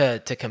 Like, to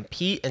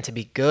compete and to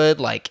be good.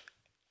 Like,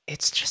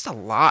 it's just a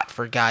lot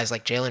for guys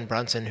like Jalen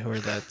Brunson, who are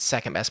the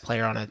second best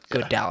player on a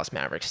good Dallas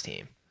Mavericks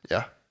team.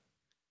 Yeah.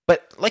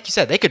 But like you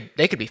said, they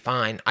could be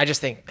fine. I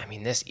just think, I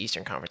mean, this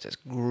Eastern Conference is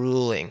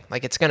grueling.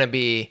 Like, it's going to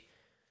be.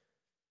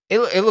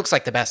 It looks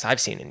like the best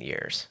I've seen in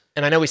years.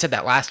 And I know we said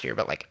that last year,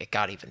 but like it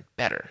got even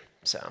better.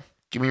 So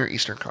Give me your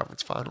Eastern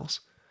Conference Finals.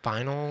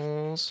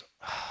 Finals.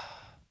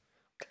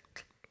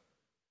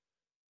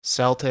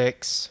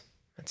 Celtics.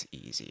 That's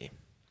easy.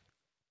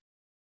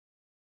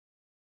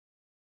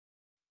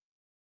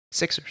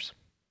 Sixers.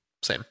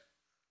 Same.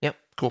 Yep.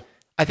 Cool.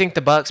 I think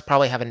the Bucks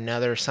probably have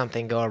another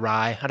something go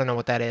awry. I don't know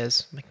what that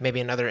is. Like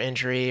maybe another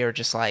injury or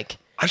just like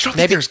I just don't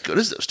think they're as good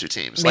as those two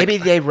teams. Maybe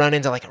they run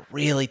into like a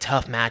really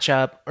tough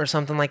matchup or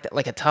something like that.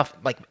 Like a tough,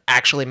 like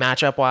actually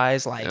matchup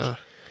wise. Like,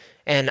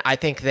 and I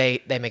think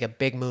they make a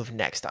big move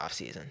next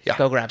offseason. Yeah.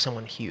 Go grab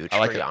someone huge, I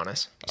like to be it.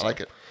 honest. I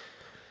like it.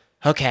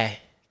 Okay.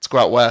 Let's go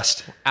out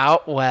west.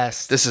 Out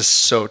west. This is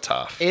so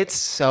tough. It's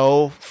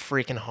so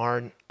freaking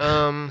hard.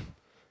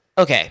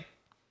 Okay.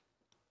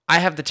 I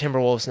have the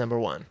Timberwolves number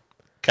 1.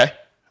 Okay.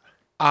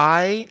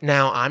 I'm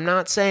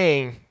not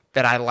saying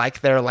that I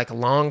like their like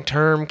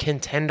long-term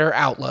contender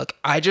outlook.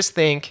 I just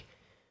think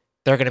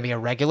they're going to be a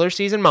regular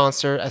season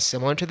monster, as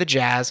similar to the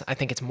Jazz. I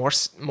think it's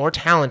more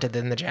talented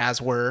than the Jazz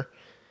were.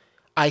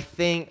 I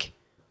think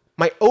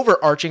my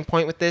overarching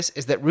point with this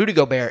is that Rudy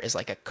Gobert is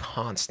like a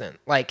constant.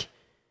 Like,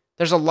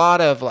 there's a lot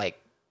of like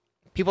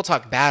people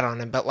talk bad on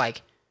him, but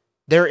like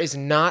there is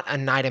not a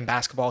night in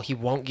basketball he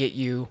won't get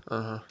you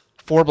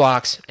 4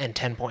 blocks and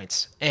 10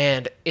 points.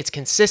 And it's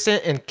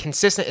consistent, and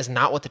consistent is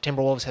not what the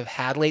Timberwolves have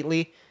had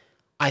lately.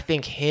 I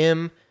think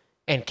him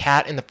and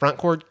Cat in the front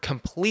court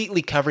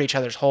completely cover each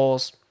other's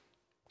holes.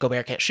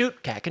 Gobert can't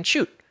shoot. Cat can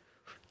shoot.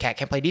 Cat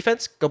can't play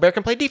defense. Gobert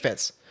can play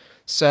defense.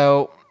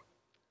 So,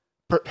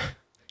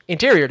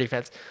 interior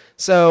defense.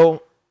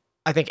 So,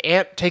 I think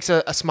Ant takes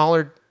a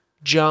smaller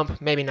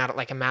jump, maybe not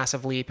like a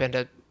massive leap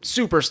into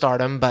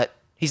superstardom, but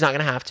he's not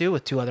going to have to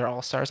with 2 other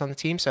All-Stars on the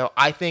team. So,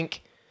 I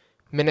think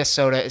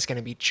Minnesota is going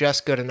to be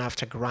just good enough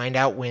to grind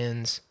out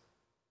wins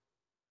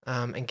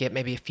and get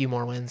maybe a few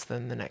more wins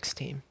than the next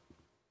team.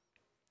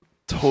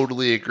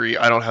 Totally agree.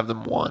 I don't have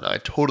them 1. I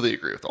totally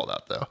agree with all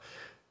that, though.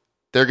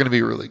 They're going to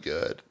be really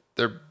good.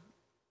 They're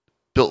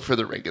built for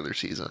the regular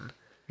season.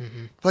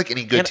 Mm-hmm. Like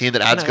any good team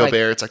that adds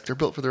Gobert, it's like they're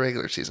built for the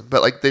regular season.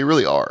 But like they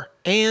really are.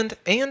 And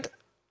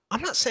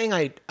I'm not saying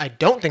I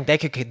don't think they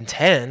could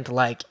contend.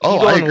 Like,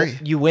 I agree.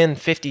 You win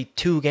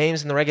 52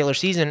 games in the regular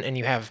season, and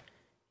you have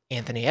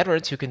Anthony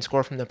Edwards who can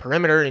score from the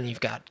perimeter, and you've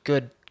got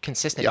good,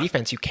 consistent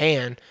defense. You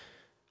can.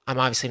 I'm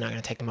obviously not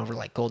going to take them over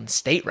like Golden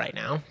State right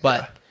now,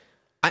 but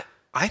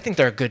I think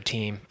they're a good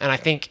team, and I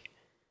think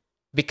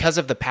because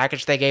of the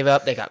package they gave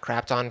up, they got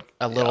crapped on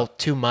a little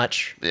too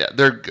much. Yeah,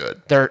 they're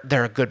good. They're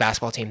a good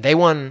basketball team. They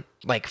won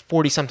like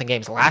 40-something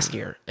games last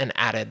year and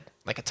added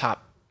like a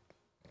top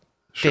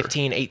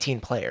 15,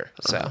 18 player.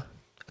 So,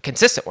 a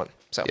consistent one.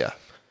 So,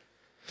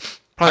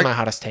 probably my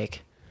hottest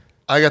take.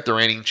 I got the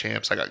reigning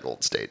champs. I got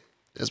Golden State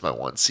as my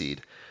 1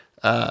 seed.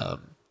 The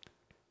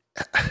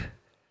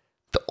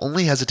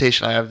only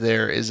hesitation I have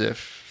there is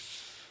if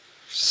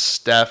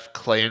Steph,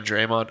 Clay, and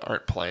Draymond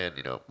aren't playing,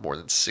 more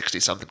than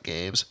 60-something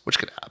games, which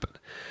could happen.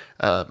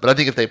 But I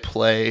think if they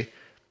play,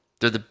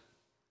 they're the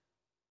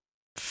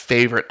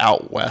favorite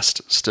out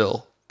west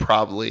still,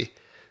 probably.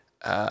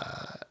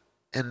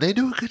 And they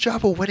do a good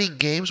job of winning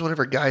games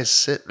whenever guys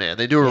sit, man.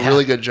 They do a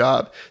really good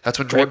job. That's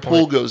when Jordan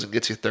Poole goes and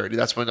gets you 30.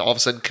 That's when all of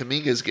a sudden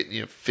Kuminga's getting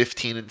you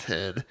 15 and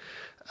 10.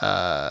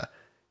 I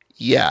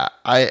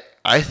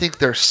think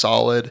they're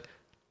solid,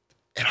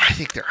 and I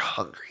think they're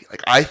hungry.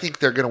 Like, I think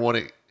they're going to want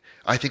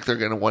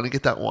to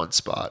get that 1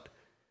 spot.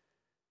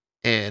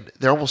 And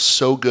they're almost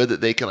so good that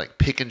they can like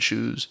pick and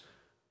choose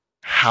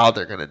how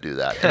they're going to do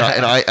that.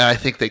 And I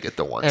think they get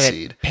the 1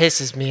 seed. It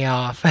pisses me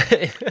off.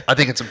 I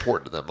think it's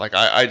important to them. Like,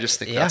 I just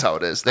think that's how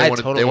it is. They want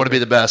to be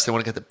the best. They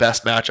want to get the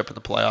best matchup in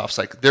the playoffs.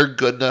 Like, they're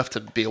good enough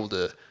to be able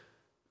to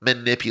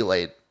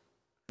manipulate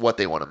what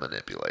they want to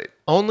manipulate.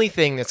 Only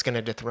thing that's going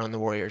to dethrone the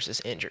Warriors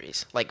is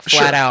injuries. Like,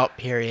 flat out,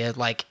 period.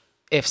 Like,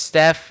 if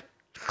Steph,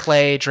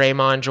 Clay,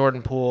 Draymond,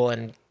 Jordan Poole,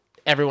 and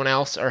everyone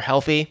else are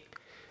healthy,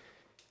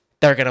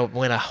 they're going to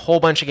win a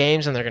whole bunch of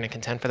games and they're going to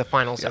contend for the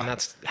finals, and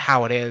that's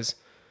how it is.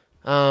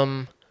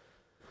 I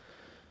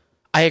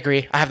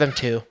agree. I have them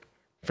 2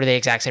 for the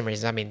exact same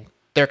reasons. I mean,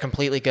 they're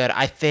completely good.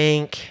 I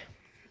think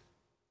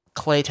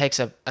Clay takes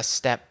a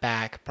step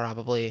back,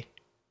 probably.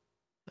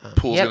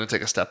 Poole's going to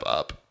take a step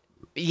up.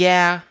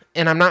 Yeah,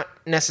 and I'm not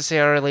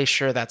necessarily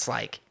sure that's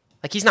like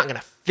he's not going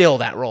to fill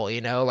that role,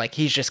 Like,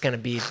 he's just going to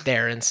be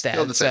there instead.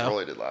 He'll the same role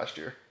he did last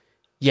year.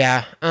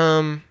 Yeah,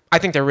 I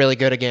think they're really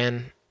good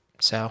again,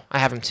 so I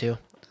have them 2.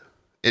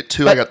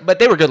 But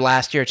they were good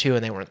last year too,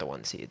 and they weren't the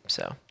 1 seed,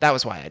 so that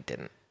was why I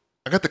didn't.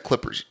 I got the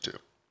Clippers too.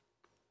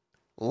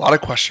 A lot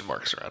of question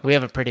marks around. We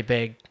have a pretty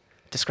big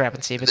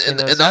discrepancy between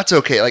those, and that's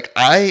okay. Like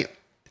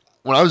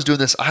when I was doing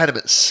this, I had them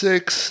at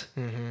 6.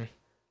 Mm-hmm.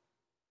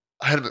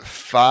 I had them at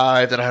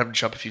 5. Then I had them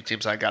jump a few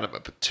teams. And I got them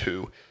up at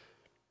 2.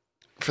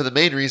 For the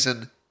main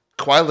reason,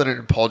 Kawhi Leonard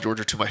and Paul George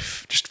are two of my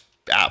just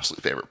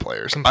absolute favorite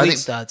players. Complete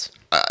studs.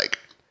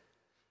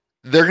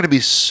 They're going to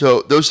be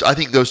I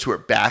think those two are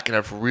back and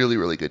have really,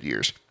 really good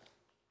years.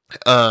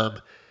 I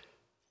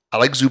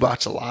like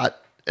Zubac a lot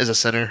as a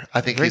center.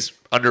 I think he's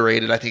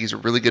underrated. I think he's a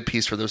really good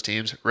piece for those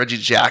teams. Reggie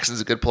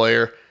Jackson's a good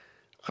player.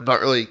 I'm not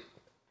really,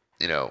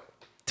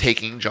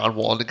 taking John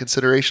Wall into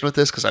consideration with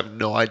this because I have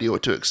no idea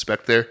what to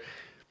expect there.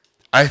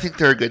 I think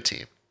they're a good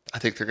team. I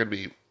think they're going to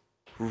be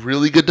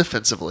really good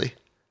defensively.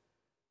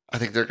 I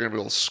think they're going to be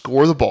able to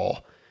score the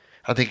ball.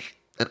 I think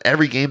in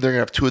every game they're going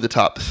to have 2 of the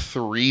top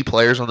 3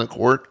 players on the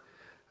court.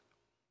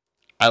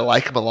 I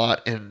like him a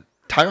lot, and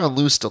Tyronn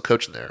Lue's still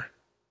coaching there,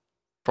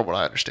 from what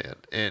I understand,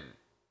 and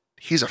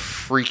he's a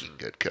freaking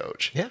good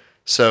coach. Yeah.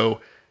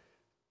 So,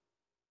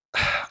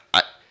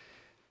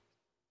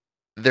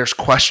 there's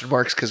question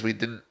marks because we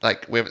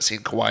haven't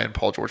seen Kawhi and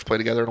Paul George play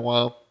together in a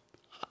while.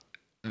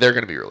 They're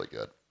going to be really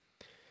good.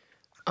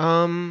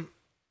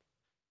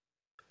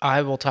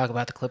 I will talk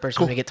about the Clippers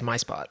when we get to my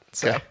spot.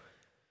 So, okay.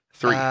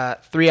 3.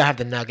 3, I have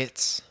the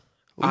Nuggets.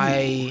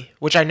 Ooh.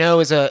 Which I know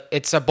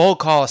it's a bold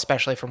call,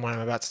 especially from what I'm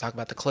about to talk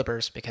about the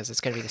Clippers, because it's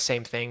going to be the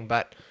same thing.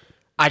 But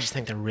I just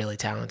think they're really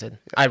talented.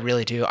 I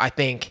really do. I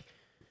think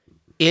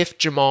if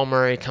Jamal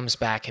Murray comes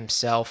back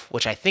himself,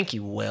 which I think he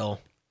will,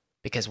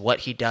 because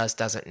what he does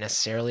doesn't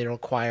necessarily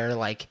require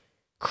like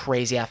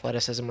crazy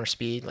athleticism or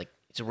speed. Like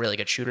he's a really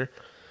good shooter.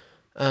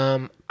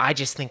 I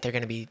just think they're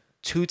going to be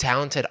too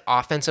talented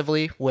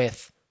offensively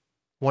with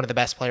one of the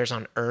best players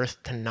on earth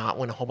to not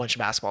win a whole bunch of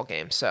basketball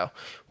games. So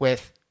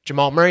with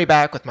Jamal Murray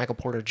back, with Michael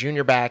Porter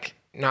Jr. back,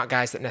 not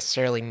guys that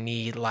necessarily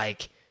need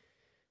like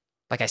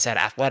I said,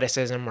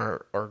 athleticism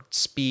or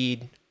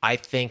speed, I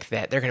think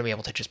that they're going to be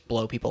able to just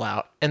blow people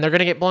out. And they're going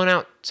to get blown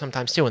out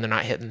sometimes too when they're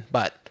not hitting,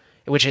 but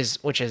which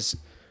is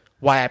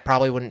why I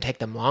probably wouldn't take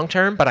them long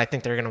term, but I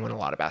think they're going to win a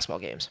lot of basketball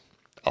games.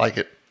 I like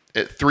it.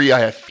 At 3, I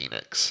have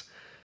Phoenix.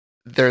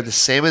 They're the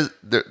same as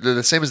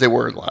they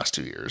were in the last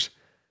 2 years.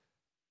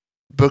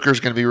 Booker's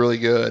going to be really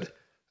good.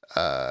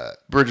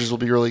 Bridges will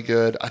be really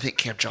good. I think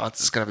Cam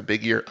Johnson's going to have a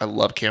big year. I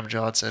love Cam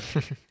Johnson.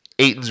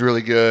 Ayton's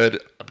really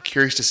good. I'm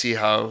curious to see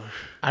how.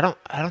 I don't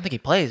think he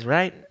plays,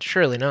 right?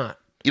 Surely not.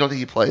 You don't think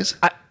he plays?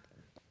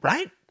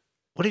 Right?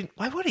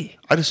 Why would he?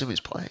 I'd assume he's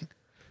playing.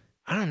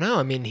 I don't know.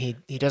 I mean, he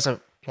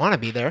doesn't want to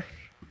be there.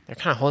 They're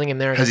kind of holding him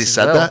there. Has he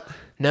said that?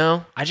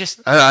 No, I just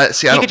he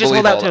could just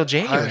hold out till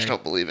January. I just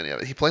don't believe any of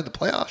it. He played in the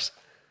playoffs.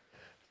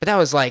 But that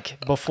was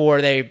like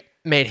before they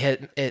made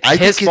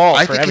his fault.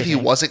 I think if he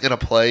wasn't going to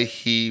play,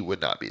 he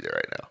would not be there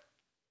right now.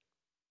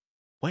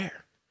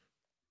 Where?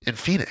 In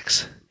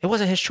Phoenix. It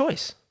wasn't his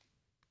choice.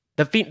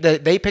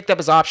 They picked up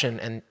his option,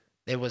 and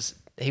he was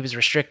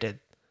restricted.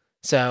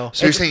 So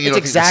you're saying you don't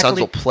think the Suns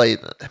will play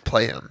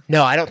him?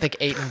 No, I don't think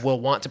Ayton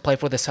will want to play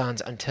for the Suns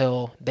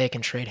until they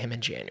can trade him in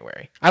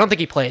January. I don't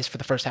think he plays for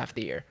the first half of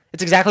the year.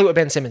 It's exactly what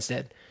Ben Simmons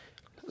did.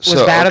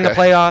 Was bad in the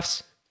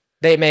playoffs.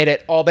 They made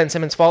it all Ben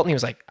Simmons' fault, and he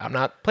was like, "I'm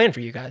not playing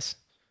for you guys."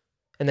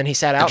 And then he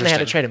sat out, and they had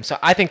to trade him. So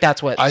I think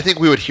that's what. I think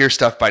we would hear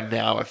stuff by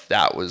now if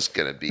that was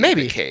going to be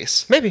the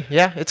case. Maybe,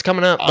 yeah, it's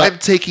coming up. I'm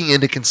taking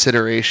into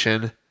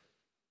consideration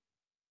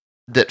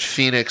that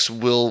Phoenix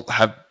will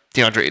have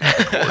DeAndre Ayton on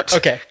the court.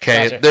 Okay.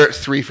 Gotcha. They're at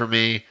 3 for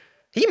me.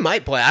 He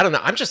might play. I don't know.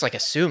 I'm just like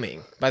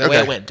assuming by the way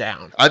it went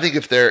down. I think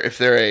if they're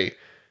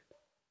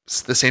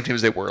the same team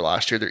as they were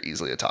last year, they're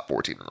easily a top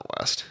 4 team in the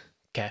West.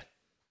 Okay.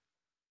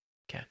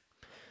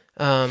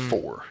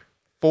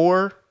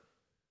 4.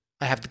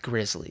 I have the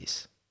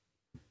Grizzlies.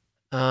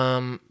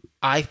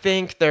 I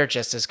think they're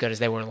just as good as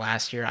they were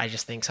last year. I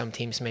just think some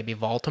teams maybe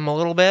vault them a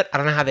little bit. I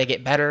don't know how they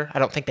get better. I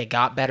don't think they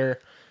got better.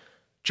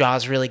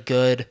 Jaw's really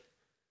good.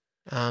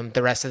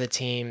 The rest of the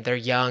team, they're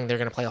young. They're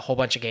going to play a whole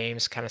bunch of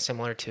games, kind of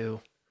similar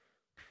to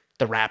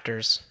the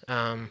Raptors.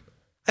 I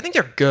think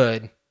they're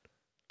good.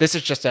 This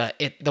is just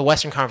the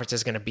Western Conference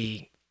is going to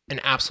be an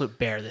absolute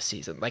bear this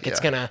season. Like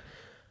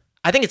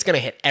I think it's going to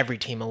hit every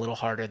team a little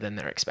harder than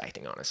they're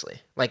expecting,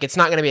 honestly. Like it's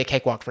not going to be a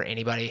cakewalk for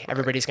anybody.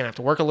 Everybody's going to have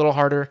to work a little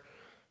harder.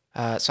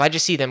 So I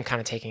just see them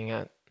kind of taking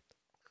a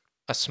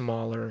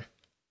smaller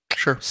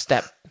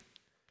step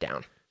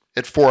down.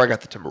 At 4, I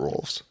got the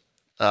Timberwolves.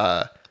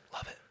 Love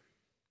it.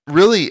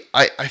 Really,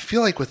 I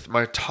feel like with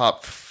my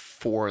top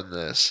 4 in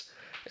this,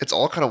 it's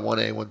all kind of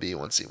 1A, 1B,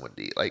 1C,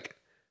 1D. Like,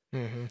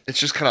 It's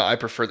just kind of, I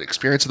prefer the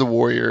experience of the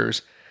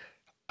Warriors.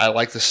 I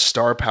like the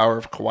star power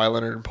of Kawhi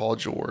Leonard and Paul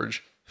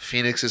George.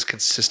 Phoenix's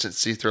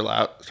consistency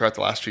throughout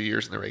the last few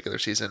years in the regular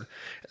season.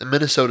 And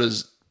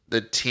Minnesota's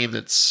the team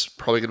that's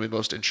probably going to be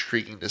most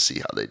intriguing to see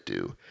how they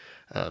do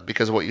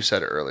because of what you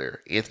said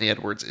earlier. Anthony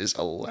Edwards is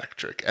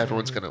electric.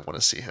 Everyone's going to want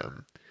to see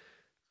him.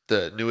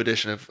 The new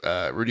addition of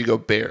Rudy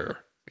Gobert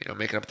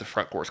making up the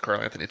front court with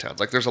Karl Anthony Towns.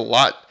 Like there's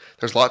lots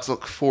to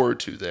look forward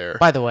to there.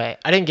 By the way,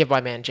 I didn't give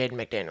my man Jaden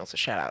McDaniels a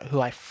shout out,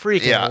 who I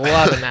freaking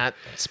love in that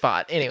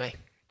spot. Anyway.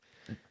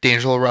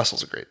 D'Angelo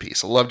Russell's a great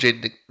piece. I love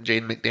Jaden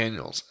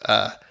McDaniels.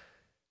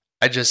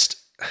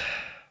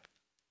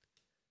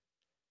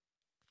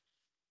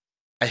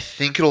 I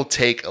think it'll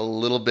take a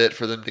little bit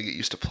for them to get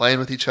used to playing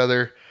with each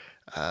other.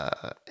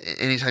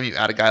 Anytime you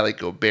add a guy like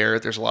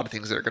Gobert, there's a lot of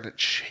things that are going to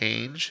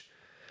change.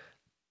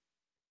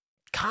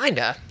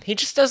 Kinda. He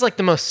just does like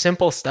the most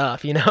simple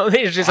stuff, He's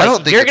just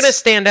like, you're going to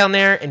stand down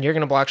there and you're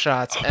going to block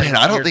shots. Oh, man,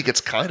 I don't think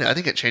it's kinda. I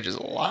think it changes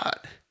a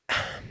lot.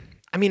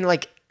 I mean,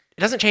 like,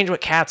 it doesn't change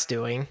what Cat's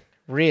doing,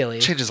 really.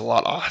 It changes a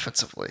lot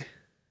offensively.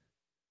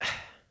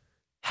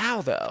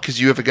 How, though?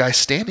 Because you have a guy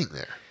standing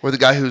there. Or the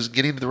guy who's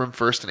getting to the rim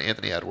first and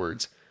Anthony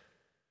Edwards.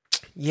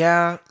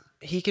 Yeah,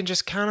 he can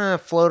just kind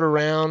of float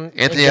around.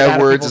 Anthony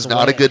Edwards is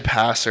not a good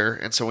passer,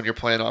 and so when you're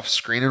playing off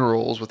screen and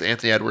rolls with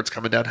Anthony Edwards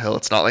coming downhill,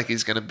 it's not like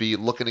he's going to be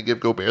looking to give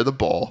Gobert the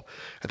ball.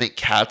 I think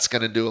Cat's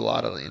going to do a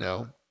lot of,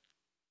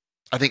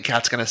 I think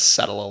Cat's going to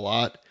settle a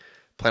lot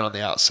playing on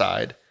the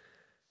outside.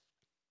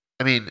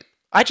 I mean,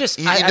 I just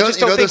don't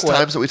think those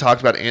times that we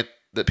talked about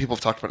that people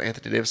have talked about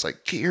Anthony Davis,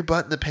 like, get your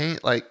butt in the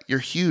paint, like, you're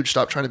huge,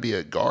 stop trying to be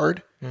a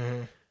guard.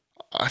 Mm-hmm.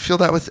 I feel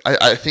that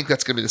I think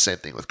that's going to be the same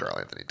thing with Karl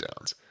Anthony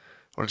Towns.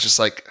 When it's just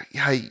like,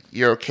 yeah,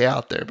 you're okay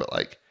out there, but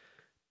like,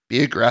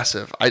 be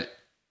aggressive. I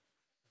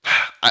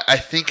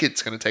think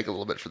it's going to take a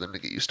little bit for them to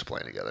get used to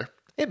playing together.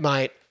 It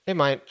might. I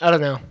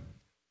don't know.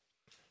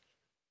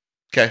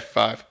 Okay,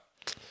 5.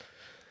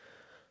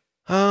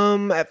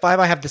 At 5,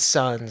 I have the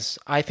Suns.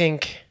 I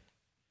think,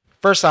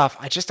 first off,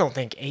 I just don't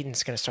think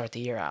Ayton's going to start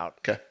the year out.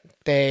 Okay.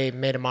 They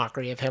made a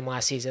mockery of him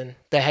last season.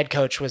 The head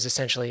coach was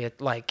essentially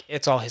like,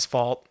 it's all his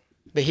fault.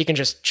 That he can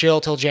just chill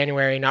till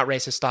January, not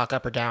raise his stock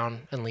up or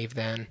down, and leave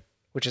then,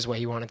 which is what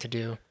he wanted to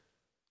do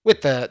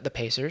with the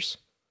Pacers.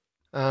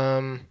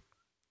 And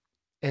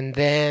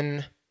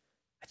then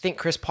I think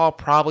Chris Paul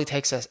probably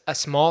takes a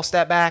small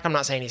step back. I'm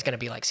not saying he's going to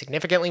be like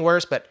significantly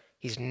worse, but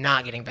he's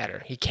not getting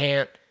better. He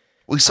can't.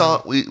 We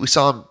saw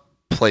him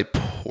play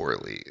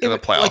poorly in the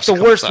playoffs. Like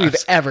the worst we've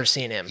ever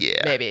seen him.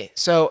 Yeah. Maybe.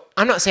 So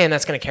I'm not saying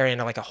that's going to carry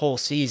into like a whole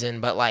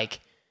season, but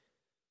like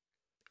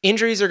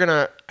injuries are going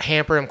to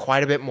hamper him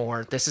quite a bit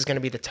more. This is going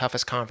to be the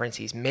toughest conference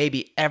he's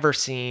maybe ever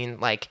seen.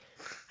 Like,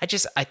 I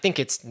think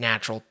it's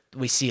natural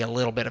we see a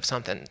little bit of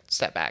something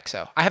step back.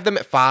 So I have them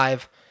at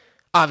 5.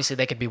 Obviously,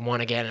 they could be 1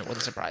 again. It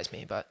wouldn't surprise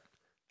me, but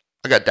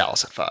I got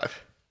Dallas at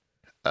 5.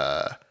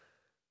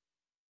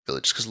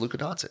 Really, just because Luka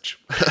Doncic.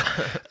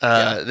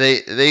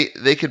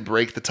 They could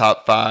break the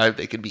top 5.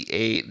 They could be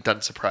 8. It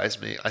doesn't surprise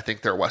me. I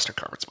think they're a Western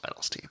Conference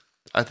Finals team.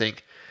 I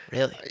think.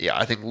 Really? Yeah,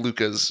 I think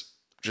Luka's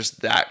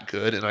just that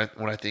good, and I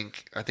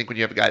think when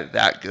you have a guy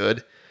that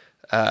good,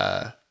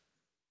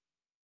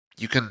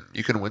 you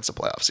can win some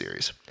playoff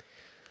series.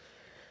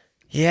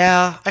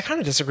 Yeah, I kind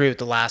of disagree with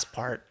the last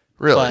part.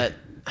 Really? But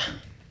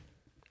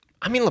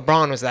I mean,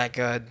 LeBron was that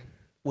good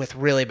with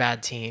really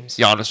bad teams.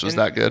 Giannis was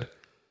that good.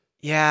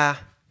 Yeah,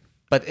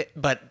 but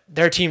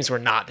their teams were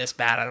not this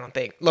bad. I don't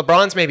think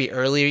LeBron's maybe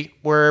early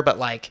were, but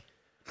like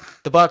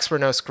the Bucks were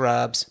no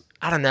scrubs.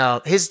 I don't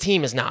know. His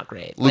team is not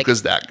great.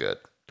 Luka's that good.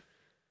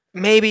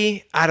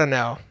 Maybe, I don't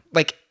know.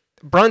 Like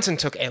Brunson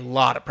took a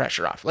lot of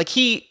pressure off. Like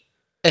he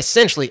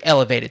essentially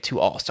elevated to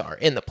All-Star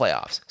in the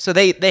playoffs. So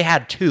they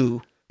had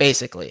 2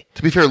 basically.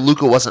 To be fair,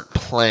 Luka wasn't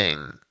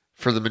playing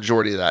for the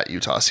majority of that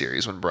Utah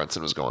series when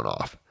Brunson was going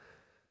off.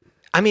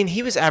 I mean,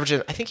 he was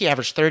averaging. I think he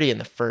averaged 30 in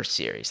the first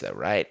series, though,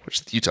 right? Which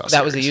is the Utah series.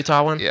 That was the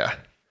Utah one. Yeah.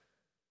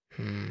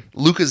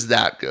 Luka's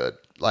that good.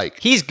 Like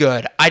he's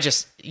good.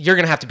 You're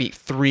gonna have to beat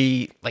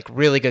 3 like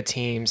really good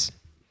teams.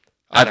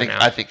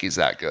 I think he's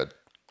that good.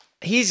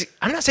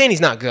 I'm not saying he's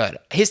not good.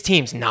 His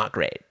team's not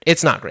great.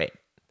 It's not great.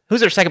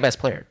 Who's their second best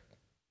player?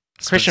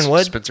 Christian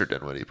Wood? Spencer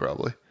Dinwiddie,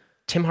 probably.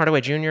 Tim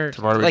Hardaway Jr.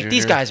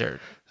 These guys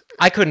are.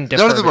 I couldn't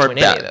differ None of them between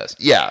are bad. any of those.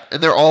 Yeah,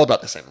 and they're all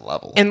about the same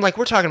level. And like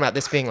we're talking about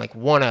this being like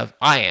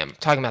I am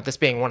talking about this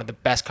being one of the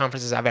best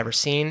conferences I've ever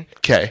seen.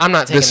 Okay, I'm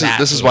not taking that.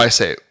 This is why I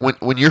say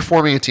when you're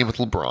forming a team with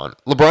LeBron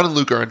and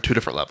Luka are on 2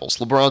 different levels.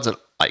 LeBron's an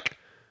like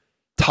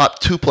top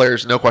 2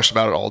 players, no question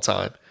about it, all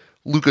time.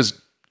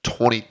 Luka's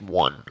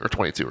 21 or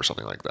 22 or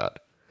something like that.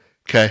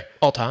 Okay,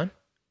 all time,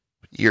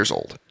 years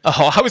old.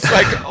 Oh, I was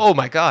like, oh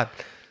my god.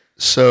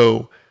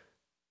 So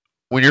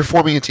when you're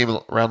forming a team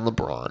around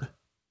LeBron,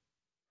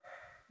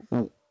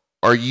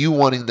 are you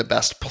wanting the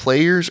best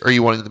players or are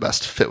you wanting the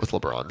best fit with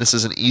LeBron? This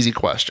is an easy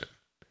question.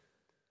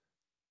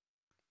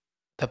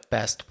 The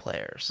best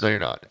players. No, you're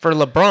not. For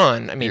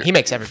LeBron, I mean, he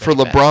makes everything for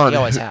LeBron. better. He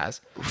always has.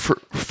 For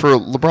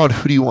LeBron,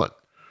 who do you want?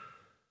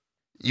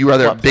 You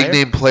rather have big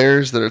name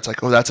players that it's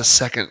like, oh, that's a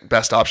second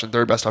best option,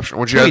 third best option.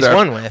 Or would you who he's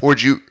won with. Or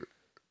would you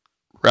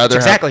rather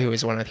That's exactly who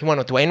he's won with. He won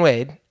with Dwayne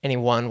Wade, and he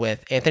won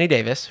with Anthony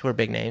Davis, who are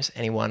big names,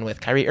 and he won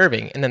with Kyrie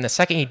Irving. And then the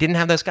second he didn't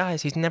have those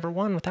guys, he's never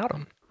won without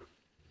them.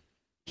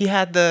 He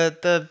had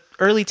the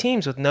early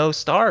teams with no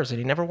stars, and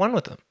he never won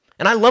with them.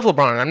 And I love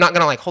LeBron, and I'm not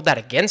going to like hold that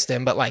against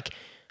him, but like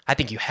I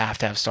think you have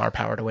to have star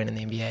power to win in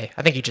the NBA.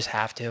 I think you just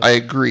have to. I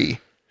agree.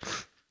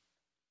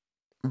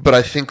 But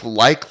I think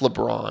like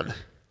LeBron,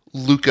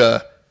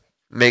 Luka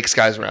makes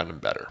guys around him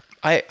better.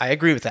 I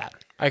agree with that.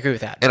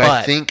 And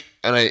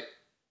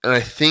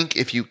I think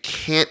if you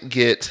can't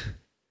get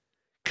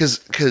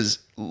because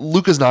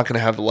Luka's not going to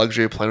have the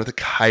luxury of playing with a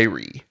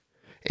Kyrie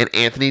and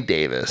Anthony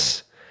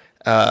Davis,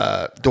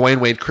 Dwayne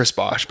Wade, Chris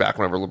Bosh back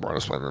whenever LeBron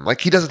was playing them.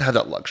 Like, he doesn't have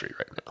that luxury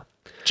right now.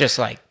 Just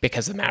like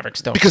because the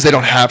Mavericks don't. Because they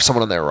don't have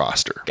someone on their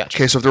roster. Gotcha.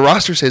 Okay, so if the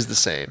roster stays the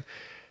same,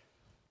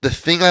 the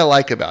thing I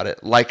like about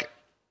it, like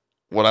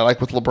what I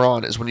like with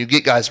LeBron, is when you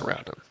get guys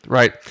around him,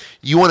 right?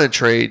 You want to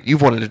trade.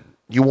 You've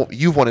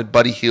wanted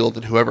Buddy Hield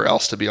and whoever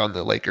else to be on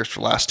the Lakers for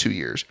the last 2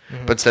 years,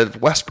 but instead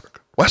of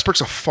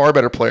Westbrook's a far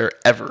better player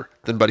ever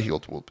than Buddy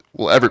Hield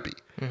will ever be.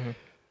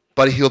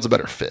 Buddy Hield's a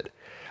better fit.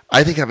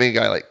 I think having a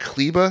guy like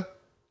Kleba,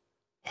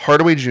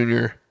 Hardaway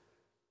Jr.,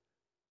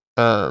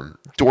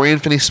 Dorian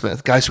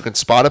Finney-Smith, guys who can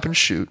spot up and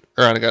shoot,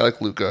 around a guy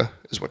like Luka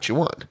is what you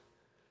want.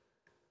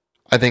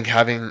 I think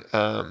having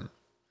a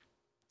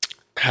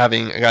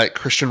guy like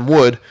Christian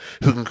Wood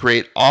who can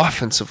create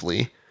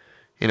offensively,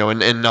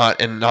 and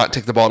not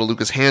take the ball to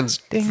Luka's hands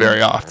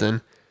very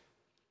often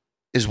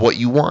is what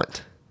you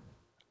want.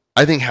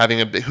 I think having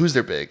who's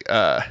their big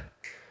on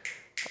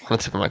the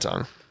tip of my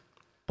tongue.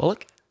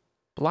 Bullock?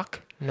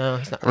 No,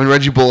 he's not. I mean,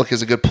 Reggie Bullock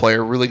is a good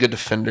player, really good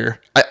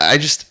defender.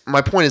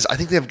 My point is, I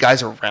think they have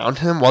guys around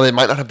him. While they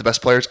might not have the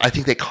best players, I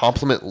think they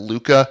complement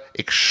Luka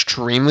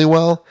extremely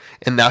well,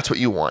 and that's what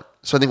you want.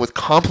 So I think with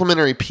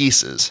complementary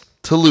pieces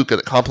to Luka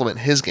that complement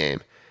his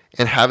game,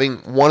 and having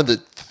one of the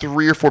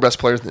 3 or 4 best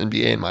players in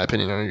the NBA, in my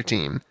opinion, on your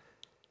team,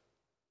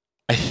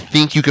 I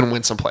think you can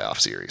win some playoff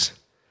series.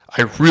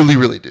 I really,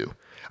 really do.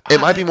 It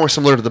might be more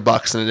similar to the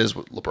Bucks than it is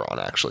with LeBron,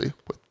 actually.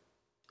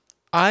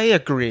 I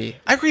agree.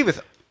 I agree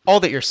with all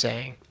that you're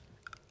saying.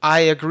 I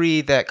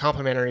agree that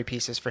complementary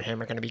pieces for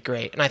him are going to be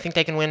great, and I think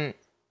they can win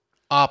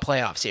a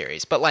playoff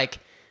series. But, like,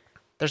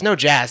 there's no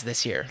Jazz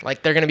this year.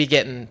 Like, they're going to be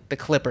getting the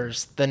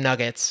Clippers, the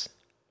Nuggets.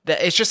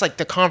 It's just like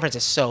the conference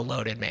is so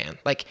loaded, man.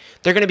 Like,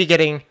 they're going to be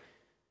getting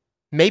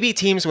maybe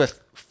teams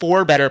with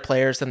 4 better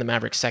players than the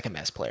Mavericks' second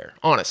best player,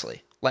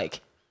 honestly.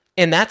 Like,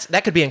 and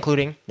that could be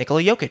including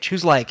Nikola Jokic,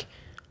 who's like,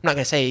 I'm not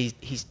going to say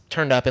he's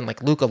turned up in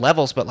like Luka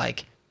levels, but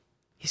like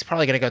he's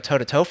probably going to go toe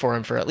to toe for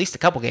him for at least a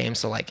couple games.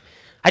 So like,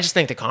 I just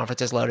think the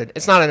conference is loaded.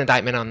 It's not an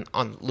indictment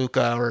on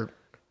Luka or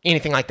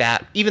anything like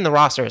that. Even the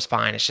roster is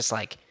fine. It's just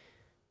like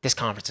this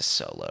conference is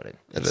so loaded.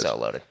 It's so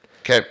loaded.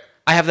 Okay.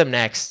 I have them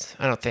next.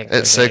 I don't think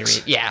at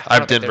 6. Yeah. I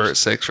have Denver at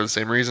 6 for the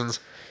same reasons.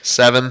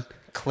 7.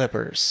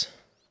 Clippers.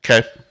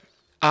 Okay.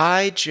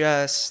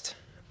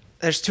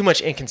 There's too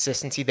much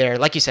inconsistency there.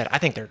 Like you said, I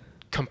think they're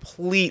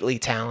completely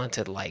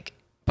talented. Like,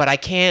 but I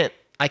can't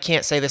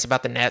say this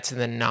about the Nets and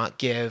then not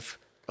give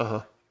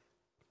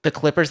the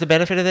Clippers the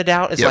benefit of the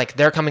doubt. It's like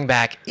they're coming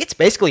back. It's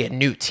basically a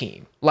new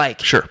team.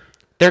 Like, sure,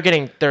 they're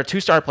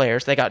 2-star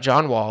players. They got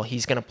John Wall.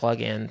 He's going to plug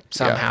in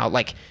somehow. Yeah.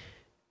 Like,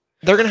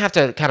 they're going to have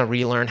to kind of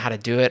relearn how to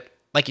do it.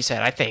 Like you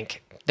said, I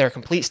think they're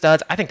complete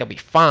studs. I think they'll be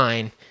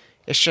fine.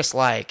 It's just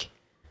like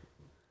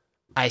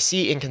I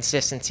see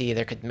inconsistency.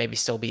 There could maybe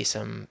still be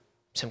some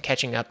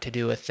catching up to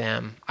do with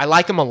them. I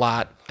like them a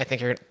lot. I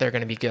think they're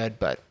going to be good,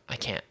 but I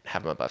can't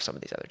have them above some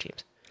of these other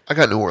teams. I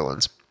got New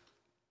Orleans.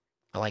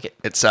 I like it.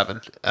 At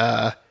 7.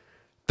 They're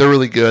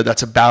really good.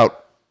 That's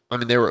about,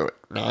 they were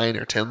 9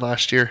 or 10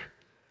 last year.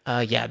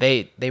 Yeah,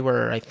 they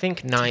were, I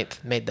think,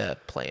 9th, made the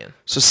play-in.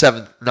 So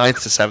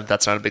 9th to 7th,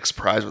 that's not a big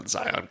surprise with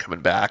Zion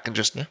coming back. And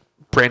just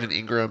Brandon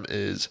Ingram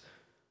is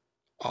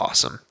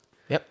awesome.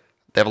 Yep.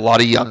 They have a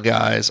lot of young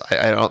guys.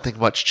 I don't think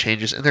much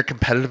changes. And they're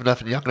competitive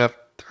enough and young enough.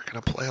 They're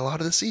going to play a lot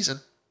of the season.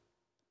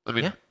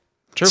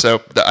 True.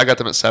 So I got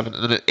them at 7.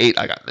 And then at 8,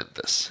 I got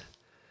Memphis.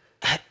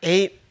 At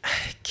 8,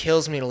 it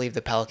kills me to leave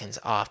the Pelicans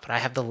off, but I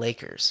have the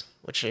Lakers,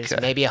 which is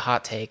maybe a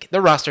hot take.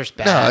 Their roster's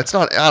bad. No, it's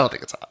not. I don't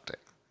think it's a hot take.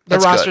 Their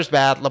roster's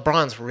bad.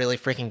 LeBron's really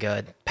freaking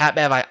good. Pat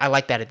Bev, I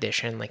like that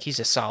addition. Like, he's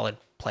a solid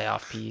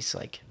playoff piece,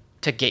 like,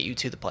 to get you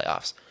to the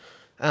playoffs.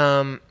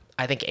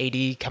 I think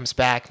AD comes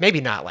back.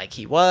 Maybe not like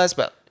he was,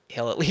 but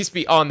he'll at least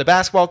be on the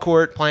basketball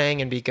court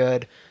playing and be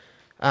good.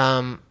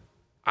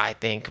 I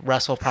think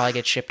Russell probably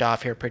gets shipped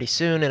off here pretty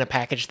soon in a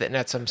package that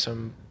nets him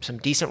some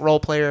decent role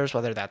players,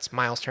 whether that's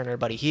Miles Turner,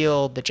 Buddy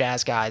Hield, the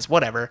Jazz guys,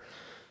 whatever.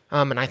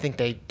 And I think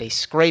they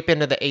scrape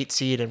into the 8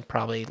 seed and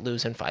probably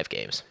lose in 5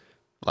 games.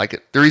 Like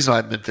it. The reason I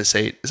have Memphis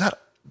 8 is that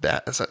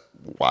bad. Is that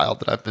wild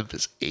that I have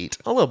Memphis 8?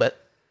 A little bit.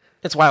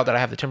 It's wild that I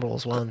have the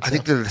Timberwolves 1. I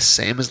think they're the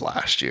same as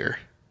last year.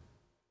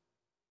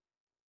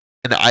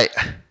 And I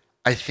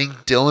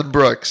think Dylan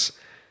Brooks,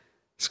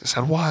 it's going to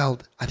sound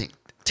wild, I think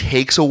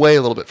takes away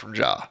a little bit from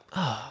Ja.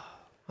 Oh,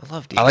 I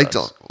love Dylan. I like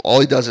Dylan. All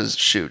he does is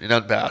shoot. He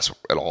doesn't pass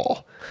at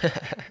all.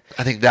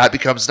 I think that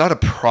becomes not a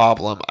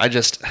problem.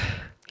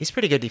 He's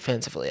pretty good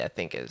defensively, I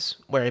think, is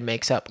where he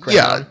makes up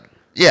ground.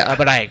 Yeah.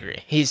 But I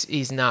agree.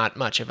 He's not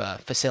much of a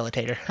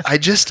facilitator. I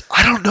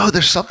don't know.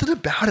 There's something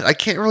about it. I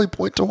can't really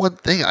point to one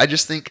thing. I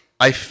just think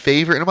I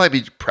favor, and it might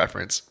be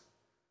preference,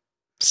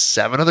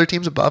 7 other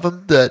teams above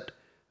him that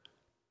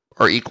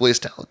are equally as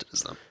talented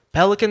as them.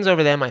 Pelicans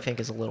over them, I think,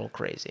 is a little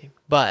crazy.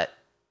 But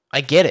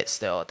I get it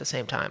still at the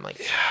same time.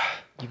 Like,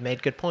 you've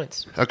made good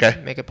points. Okay.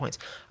 You made good points.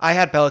 I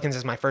had Pelicans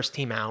as my first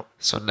team out.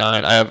 So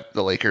 9. I have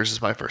the Lakers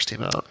as my first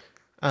team out.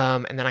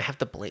 And then I have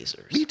the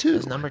Blazers. Me too.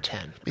 As number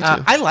 10. Me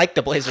too. I like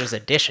the Blazers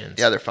additions.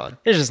 Yeah, they're fun.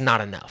 It's just not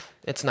enough.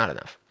 It's not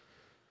enough.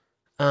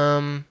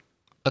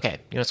 Okay,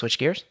 you want to switch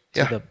gears?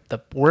 Yeah. To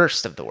the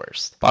worst of the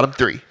worst. Bottom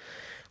 3.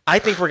 I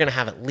think we're going to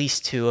have at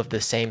least 2 of the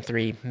same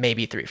 3,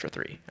 maybe 3 for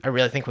 3. I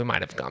really think we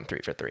might have gone 3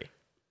 for 3.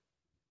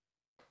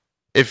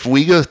 If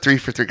we go 3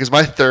 for 3, because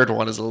my third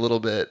one is a little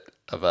bit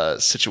of a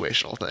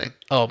situational thing.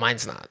 Oh,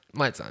 mine's not.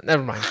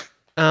 Never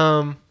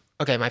mind.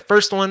 Okay, my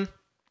first one,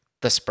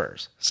 the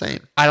Spurs.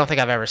 Same. I don't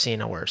think I've ever seen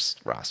a worse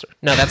roster.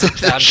 No, I'm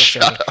just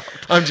joking.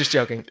 I'm just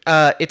joking.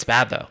 It's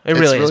bad though. It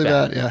really is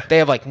bad. Yeah. They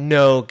have like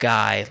no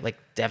guy. Like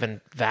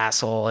Devin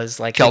Vassell is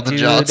like Keldon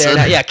Johnson.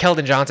 Yeah,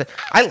 Keldon Johnson.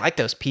 I like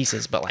those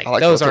pieces, but like I like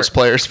those both aren't those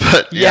players,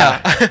 but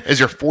Yeah. is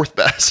your fourth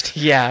best.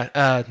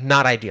 Yeah,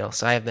 not ideal.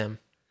 So I have them.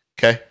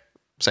 Okay.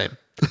 Same.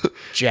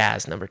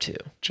 Jazz number 2.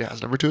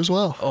 Jazz number 2 as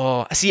well.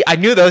 Oh, see, I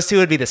knew those two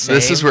would be the same.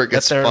 This is where it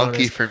gets The third one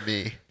funky is- for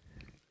me.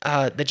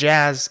 The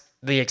Jazz,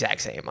 the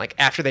exact same. Like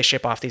after they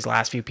ship off these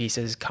last few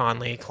pieces,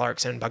 Conley,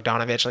 Clarkson,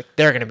 Bogdanovich, like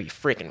they're gonna be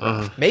freaking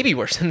rough. Maybe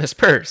worse than the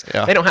Spurs.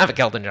 Yeah. They don't have a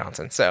Keldon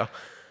Johnson, so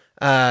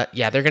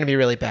yeah, they're gonna be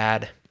really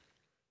bad.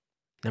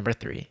 Number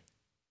 3.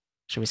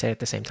 Should we say it at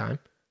the same time?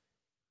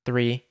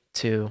 3,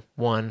 2,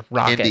 1.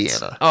 Rockets.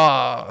 Indiana.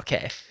 Oh,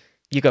 okay.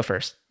 You go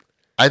first.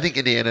 I think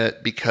Indiana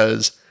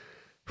because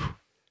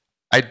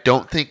I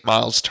don't think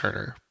Miles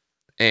Turner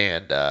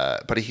and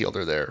Buddy Hield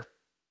are there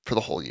for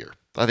the whole year.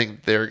 I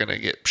think they're going to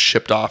get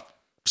shipped off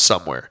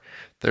somewhere.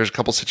 There's a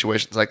couple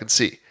situations I can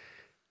see.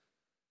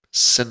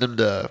 Send them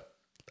to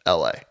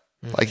LA,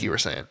 like you were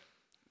saying.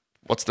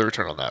 What's the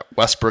return on that?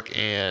 Westbrook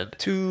and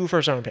 2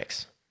 first-round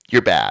picks.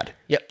 you're bad.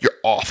 Yep. You're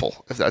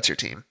awful if that's your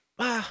team.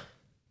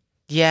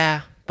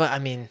 Yeah, but I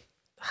mean,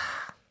 I'm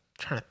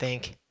trying to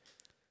think.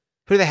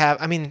 Who do they have?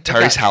 I mean,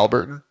 Tyrese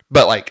Halliburton,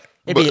 but like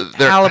it'd be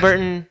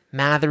Halliburton,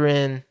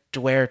 Matherin,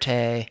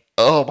 Duarte.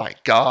 Oh my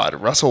God,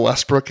 Russell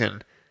Westbrook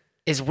and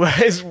Is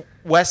Westbrook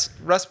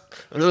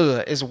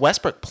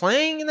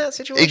playing in that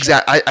situation?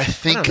 exactly. I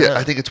think don't know.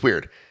 I think it's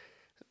weird.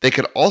 They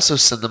could also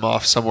send them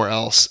off somewhere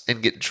else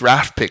and get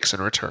draft picks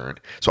in return.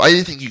 So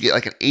I think you get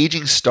like an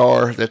aging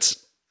star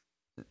that's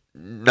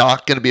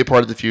not going to be a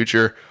part of the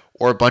future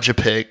or a bunch of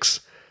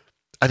picks.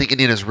 I think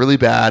Indiana's really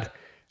bad.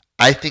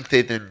 I think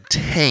they then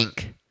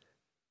tank,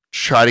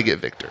 try to get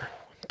Victor.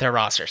 Their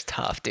roster's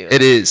tough, dude.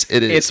 It is.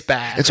 It's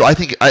bad. And so I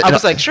think I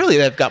was like, surely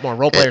they've got more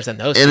role players than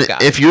those two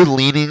guys. If you're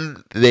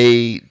leaning,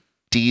 they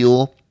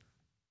deal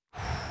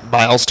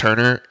Miles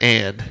Turner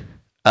and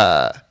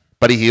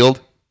Buddy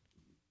Hield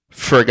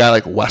for a guy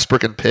like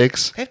Westbrook and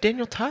picks. They have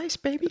Daniel Tice,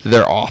 baby.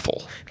 They're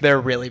awful. They're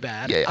really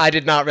bad. Yeah. I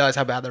did not realize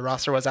how bad their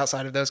roster was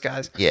outside of those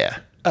guys. Yeah.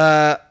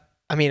 I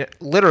mean,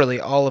 literally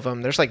all of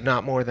them. There's like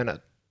not more than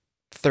a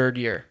third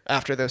year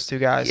after those two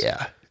guys.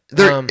 Yeah.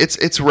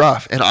 It's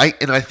rough, and I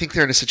think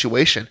they're in a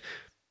situation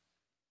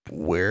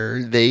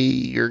where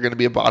they are going to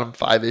be a bottom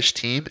 5-ish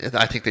team, and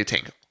I think they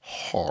tank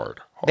hard.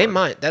 They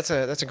might. That's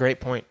a great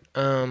point.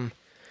 I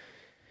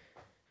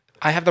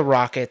have the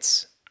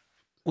Rockets.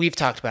 We've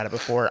talked about it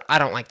before. I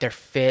don't like their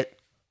fit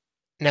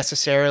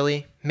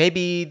necessarily.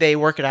 Maybe they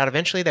work it out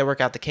eventually. They work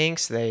out the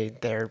kinks.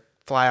 They're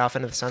fly off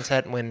into the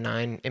sunset and win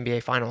 9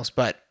 NBA finals.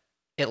 But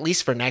at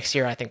least for next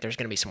year, I think there's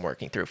going to be some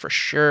working through for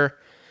sure.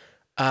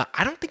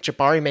 I don't think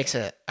Jabari makes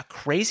a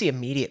crazy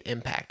immediate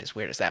impact, as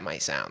weird as that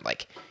might sound.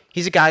 Like,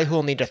 he's a guy who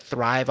will need to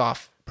thrive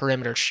off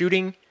perimeter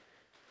shooting.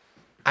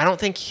 I don't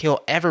think he'll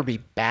ever be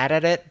bad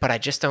at it, but I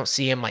just don't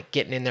see him like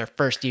getting in there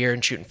first year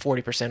and shooting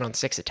 40% on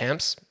 6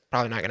 attempts.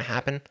 Probably not going to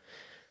happen.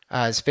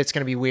 His fit's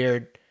going to be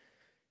weird.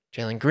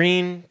 Jalen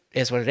Green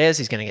is what it is.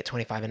 He's going to get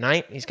 25 a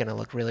night. He's going to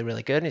look really,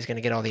 really good, and he's going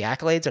to get all the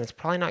accolades, and it's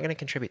probably not going to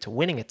contribute to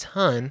winning a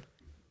ton.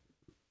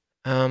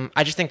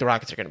 I just think the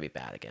Rockets are going to be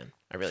bad again.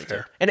 I really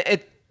do. And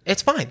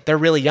it's fine. They're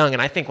really young,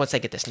 and I think once they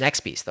get this next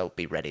piece, they'll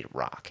be ready to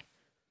rock.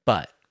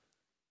 But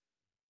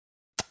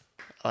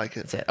I like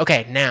it. that's it.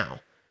 Okay, now,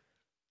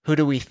 who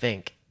do we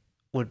think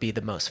would be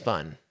the most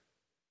fun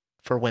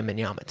for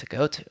Wembanyama to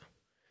go to?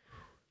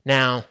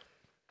 Now,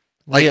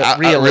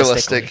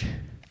 realistic,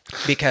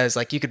 because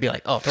like you could be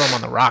like, oh, throw him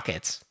on the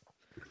Rockets,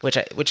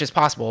 which is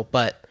possible,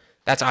 but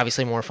that's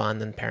obviously more fun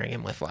than pairing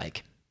him with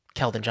like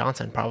Keldon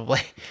Johnson,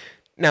 probably.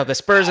 Now, the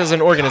Spurs as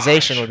an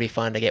organization would be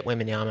fun to get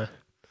Wembanyama.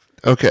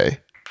 Okay.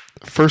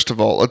 First of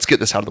all, let's get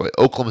this out of the way.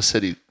 Oklahoma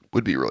City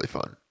would be really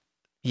fun.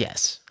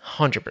 Yes,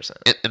 100%.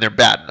 And they're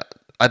bad.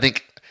 I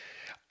think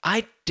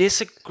I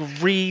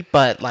disagree,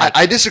 but like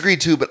I disagree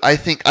too, but I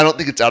don't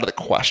think it's out of the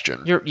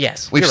question. We've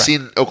right.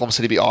 seen Oklahoma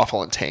City be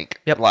awful and tank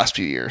Yep. the last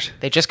few years.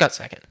 They just got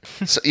second.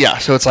 So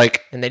it's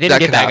like And they didn't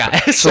get could that happen.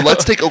 guy, So so-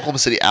 let's take Oklahoma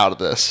City out of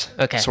this.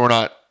 Okay. So we're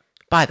not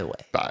By the way,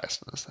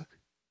 biased in this thing.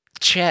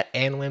 Chet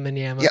and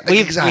Wembanyama. Yeah, We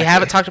exactly.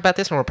 haven't talked about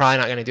this, and we're probably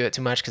not going to do it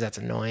too much because that's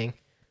annoying.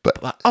 But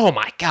oh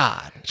my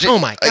god! Oh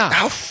my god! Like,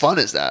 how fun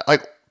is that?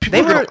 Like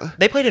people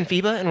They played in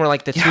FIBA and were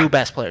like the two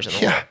best players in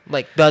the world.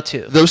 Like the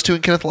two. Those two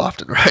and Kenneth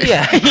Lofton, right?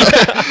 Yeah.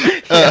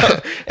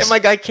 And my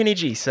guy Kenny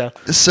G. So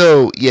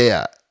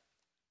yeah.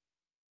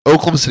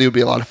 Oklahoma City would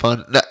be a lot of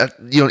fun.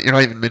 You're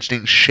not even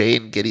mentioning Shea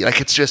and Giddey. Like,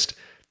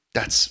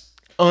 that's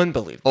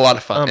unbelievable. a lot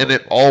of fun, and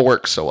it all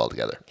works so well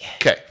together.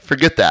 Okay,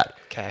 forget that.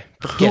 Okay,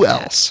 who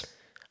else?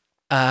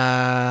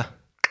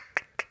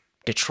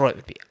 Detroit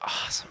would be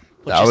awesome.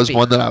 That was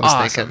one that I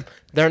was thinking.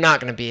 They're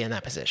not going to be in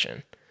that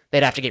position.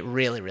 They'd have to get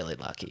really, really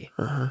lucky.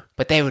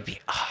 But they would be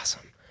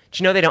awesome.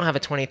 Do you know they don't have a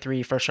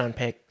 23 first-round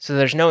pick? So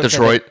there's no incentive.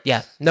 Detroit?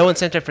 Yeah, no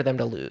incentive for them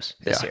to lose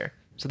this year.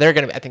 So they're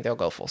going to. I think they'll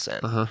go full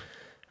send.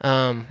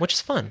 Which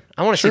is fun.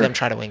 I want to see them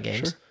try to win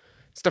games.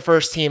 It's the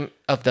first team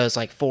of those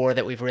like 4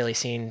 that we've really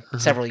seen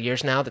several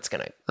years now that's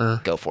going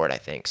to go for it, I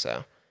think.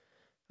 So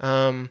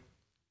Detroit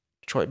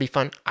would be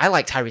fun. I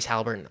like Tyrese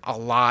Halliburton a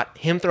lot.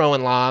 Him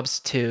throwing lobs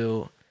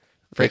to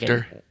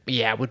Victor.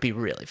 Yeah, would be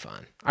really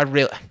fun.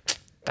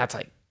 That's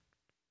like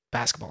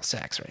basketball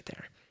sex right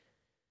there.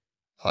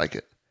 I like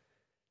it.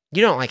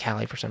 You don't like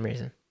Hallie for some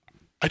reason.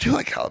 I do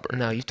like Halliburton.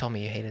 No, you told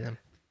me you hated him.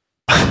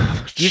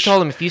 You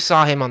told him if you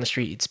saw him on the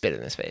street, you'd spit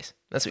in his face.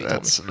 That's what you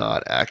told me. That's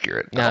not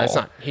accurate. No, it's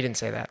not. He didn't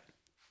say that.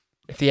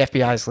 If the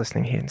FBI is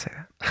listening, he didn't say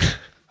that.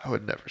 I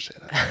would never say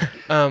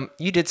that.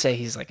 You did say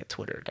he's like a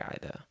Twitter guy,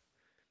 though.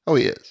 Oh,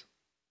 he is.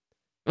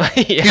 Yeah,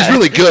 he's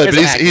really good,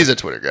 but he's a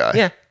Twitter guy.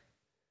 Yeah.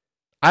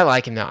 I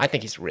like him, though. I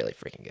think he's really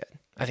freaking good.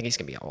 I think he's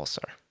going to be an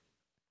all-star.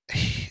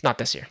 Not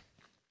this year.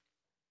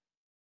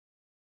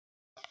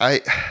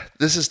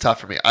 This is tough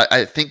for me.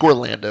 I think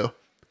Orlando.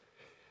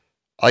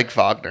 I like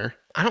Wagner.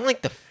 I don't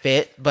like the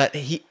fit, but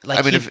he like.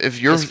 I mean,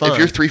 if you're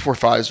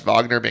 3-4-5s,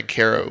 Wagner,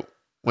 Banchero,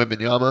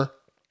 Wembanyama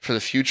for the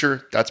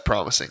future, that's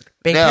promising.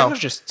 Banchero's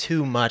just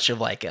too much of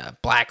like a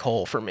black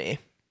hole for me.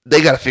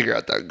 They got to figure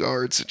out that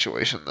guard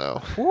situation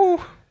though.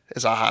 Woo.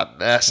 It's a hot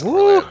mess in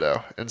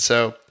Orlando, and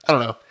so I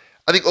don't know.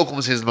 I think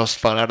Oklahoma City is the most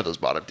fun out of those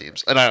bottom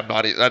teams, and I'm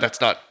not.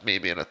 That's not me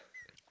being a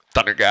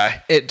Thunder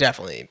guy. It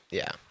definitely,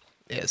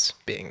 is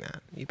being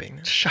that. You being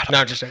that. Shut up.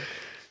 No, just saying.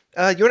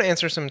 You want to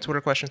answer some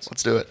Twitter questions?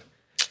 Let's do it.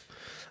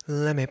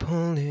 Let me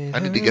pull it. I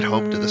need to get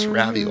home to this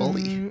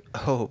ravioli.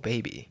 Oh,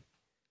 baby.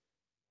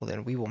 Well,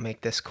 then we will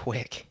make this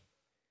quick.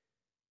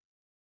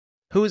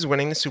 Who is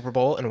winning the Super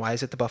Bowl and why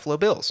is it the Buffalo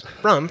Bills?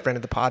 From friend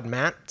of the pod,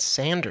 Matt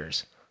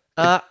Sanders.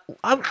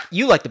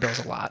 You like the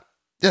Bills a lot.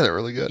 Yeah, they're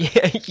really good.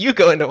 Yeah, you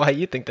go into why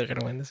you think they're going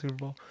to win the Super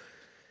Bowl.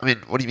 I mean,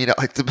 what do you mean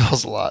I like the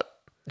Bills a lot?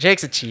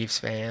 Jake's a Chiefs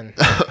fan.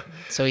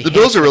 So the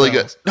Bills are really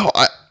good. No,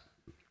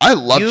 I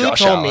love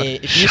Josh Allen. You told me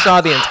if you saw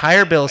the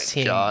entire Bills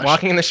team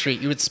walking in the street,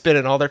 you would spit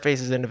in all their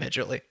faces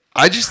individually.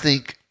 I just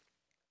think,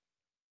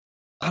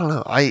 I don't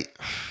know.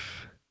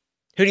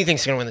 Who do you think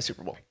is going to win the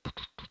Super Bowl?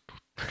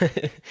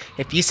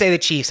 If you say the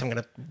Chiefs, I'm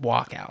going to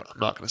walk out.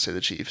 I'm not going to say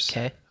the Chiefs.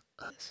 Okay.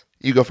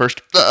 You go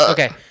first.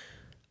 Okay.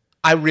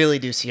 I really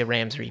do see a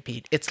Rams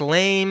repeat. It's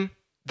lame.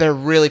 They're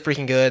really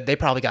freaking good. They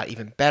probably got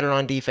even better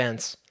on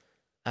defense.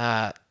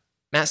 Matt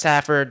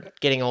Stafford,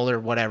 getting older,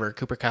 whatever.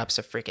 Cooper Kupp's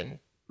a freaking...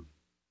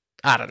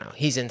 I don't know.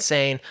 He's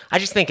insane. I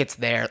just think it's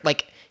there.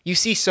 Like, you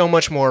see so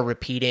much more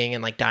repeating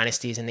and like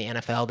dynasties in the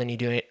NFL than you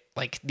do it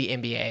like the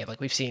NBA.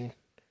 Like, we've seen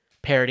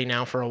parity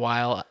now for a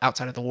while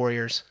outside of the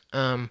Warriors,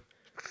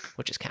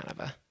 which is kind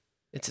of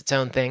it's its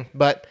own thing.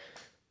 But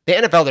the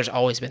NFL, there's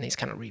always been these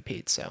kind of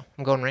repeats. So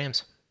I'm going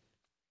Rams.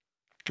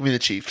 Give me the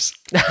Chiefs.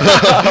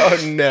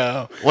 Oh,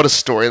 no. What a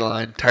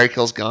storyline. Tyreek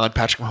Hill's gone.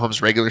 Patrick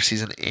Mahomes regular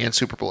season and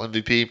Super Bowl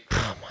MVP.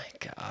 Oh, my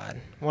God.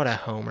 What a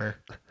homer.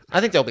 I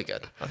think they'll be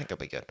good.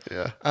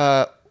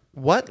 Yeah.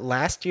 What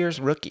last year's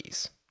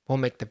rookies will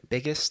make the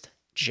biggest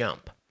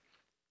jump?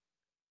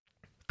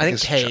 I think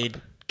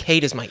Cade.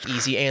 Cade is my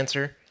easy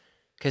answer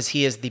because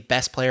he is the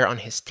best player on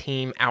his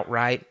team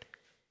outright.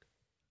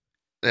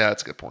 Yeah,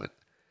 that's a good point.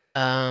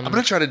 I'm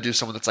going to try to do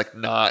someone that's like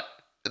not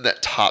in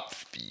that top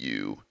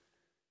few.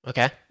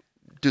 Okay.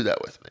 Do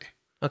that with me.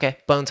 Okay.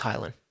 Bones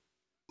Highland.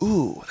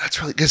 Ooh, that's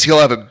really because he'll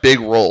have a big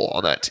role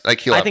on that. I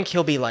think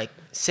he'll be like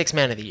 6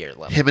 man of the year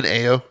level. Him and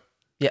Ayo.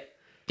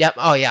 Yep.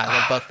 Oh yeah, I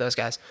love both those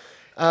guys.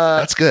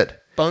 That's good.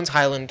 Bones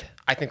Highland,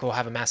 I think will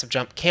have a massive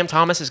jump. Cam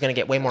Thomas is going to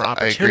get way more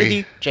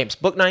opportunity. James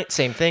Bouknight,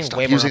 same thing. Stop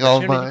way using more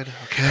all of mine.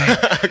 Okay.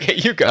 Okay,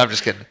 you go. No, I'm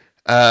just kidding.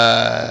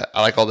 I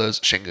like all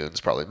those.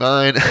 Shingun's probably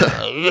mine.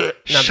 No,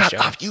 Shut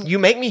up. You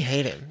make me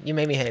hate him.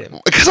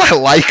 Because I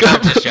like him.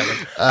 I'm just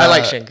joking. I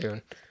like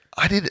Shingun.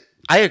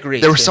 I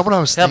agree. There was someone I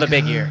was thinking. He'll have a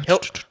big year.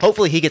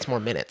 Hopefully he gets more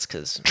minutes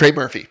because Trey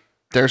Murphy.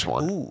 There's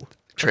one. Ooh.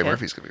 Trey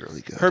Murphy's going to be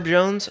really good. Herb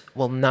Jones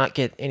will not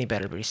get any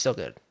better, but he's still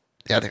good.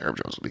 Yeah, I think Herb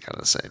Jones will be kind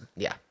of the same.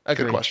 Yeah,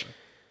 agreed. Good question.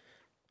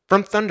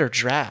 From Thunder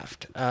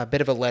Draft, a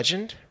bit of a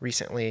legend,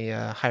 recently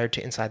hired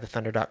to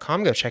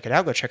InsideTheThunder.com. Go check it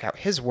out. Go check out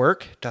his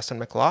work, Dustin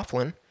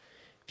McLaughlin.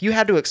 If you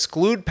had to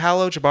exclude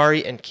Paolo,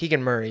 Jabari, and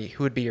Keegan Murray,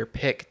 who would be your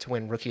pick to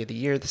win Rookie of the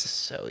Year? This is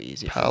so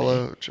easy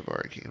Paolo,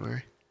 Jabari, Keegan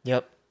Murray.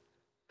 Yep.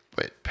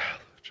 Wait, Paolo,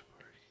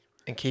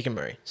 Jabari. And Keegan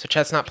Murray. So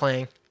Chet's not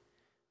playing.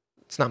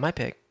 It's not my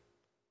pick.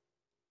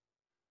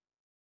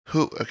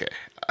 Who? Okay.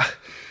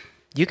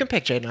 You can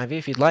pick Jaden Ivey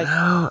if you'd like.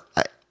 No,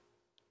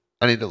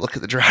 I need to look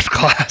at the draft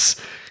class.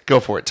 Go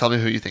for it. Tell me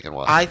who you think and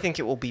why. I think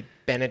it will be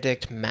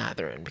Benedict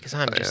Mathurin because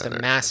I'm just a they're-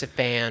 massive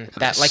fan. and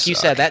That, they like you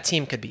suck. said, that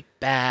team could be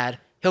bad.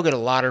 He'll get a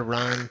lot of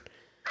run.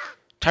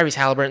 Tyrese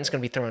Halliburton's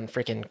going to be throwing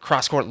freaking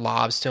cross-court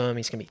lobs to him.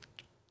 He's going to be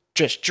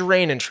just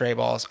draining tray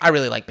balls. I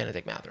really like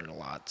Benedict Mathurin a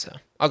lot, so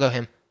I'll go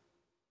him.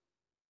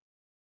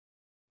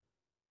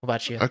 What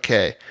about you?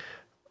 Okay.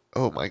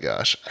 Oh my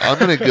gosh. I'm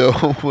going to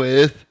go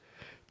with.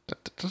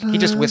 He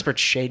just whispered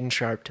Shaden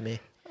Sharp to me.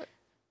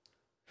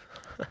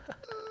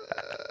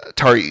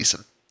 Tari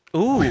Eason.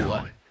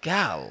 Ooh,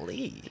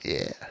 golly.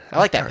 Yeah. I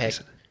like that Tari pick.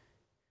 Eason.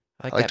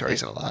 I like I like that Tari pick.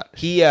 Eason a lot.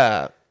 He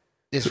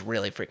is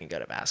really freaking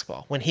good at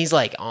basketball. When he's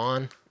like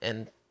on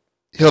and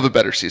He'll have a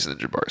better season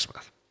than Jabari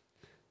Smith.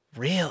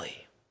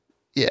 really.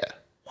 Yeah.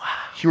 Wow.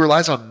 He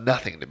relies on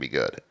nothing to be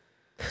good.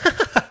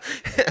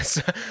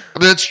 So, I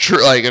mean, that's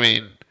true. Like, I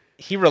mean,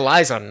 he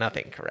relies on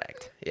nothing,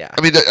 correct? Yeah.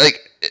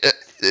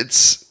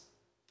 it's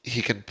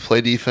he can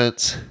play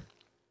defense.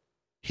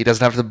 He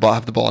doesn't have to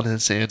have the ball in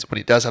his hands. When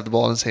he does have the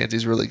ball in his hands,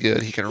 he's really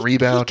good. He can He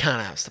rebound.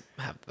 kind of has to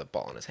have the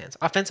ball in his hands.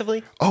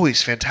 Offensively? Oh,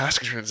 he's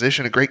fantastic in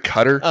transition. A great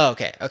cutter. Oh,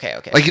 okay.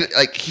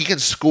 Like he can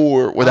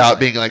score without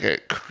being like a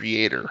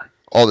creator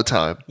all the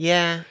time.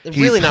 Yeah,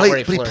 really not where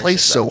he But he flourishes,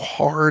 plays so though.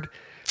 hard.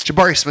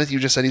 Jabari Smith, you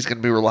just said he's going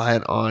to be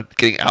reliant on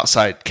getting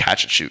outside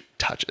catch and shoot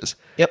touches.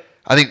 Yep.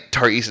 I think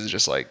Tari Eason's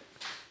just like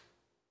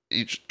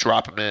you just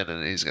drop him in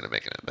and he's going to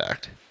make an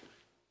impact.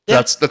 Yeah,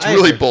 That's I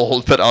really agree.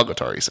 bold, but I'll go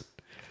Tari Eason.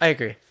 I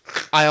agree.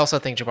 I also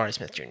think Jabari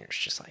Smith Jr. is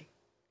just like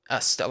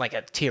like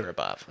a tier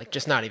above. Like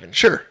just not even.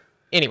 Sure.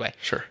 Anyway.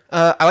 Sure.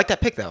 I like that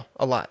pick though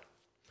a lot.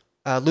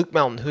 Luke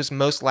Melton, who's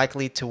most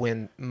likely to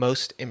win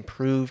Most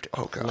Improved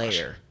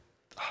Player.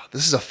 Oh,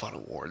 this is a fun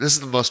award. This is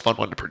the most fun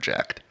one to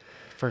project.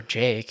 For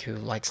Jake, who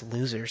likes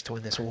losers to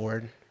win this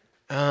award.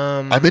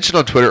 I mentioned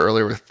on Twitter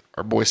earlier with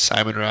our boy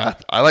Simon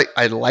Rath. I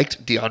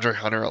liked DeAndre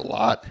Hunter a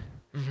lot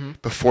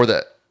before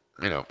that,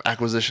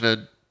 acquisition of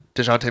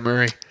DeJounte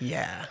Murray.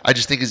 Yeah. I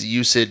just think his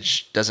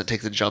usage doesn't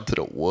take the jump that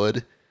it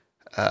would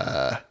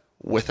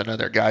with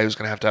another guy who's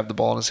going to have the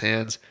ball in his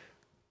hands.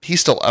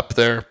 He's still up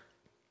there.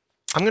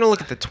 I'm going to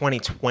look at the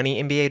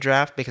 2020 NBA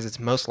draft because it's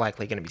most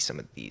likely going to be some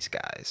of these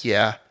guys.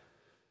 Yeah.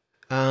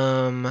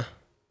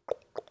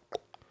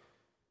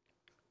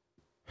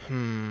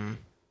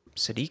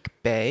 Sadiq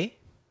Bey,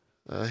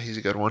 He's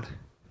a good one.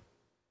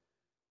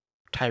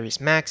 Tyrese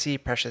Maxey,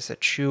 Precious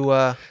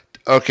Achua.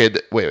 Okay,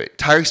 wait.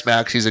 Tyrese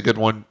Maxey's a good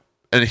one,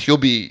 and he'll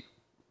be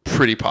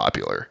pretty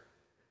popular.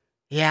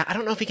 Yeah, I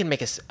don't know if he can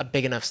make a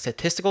big enough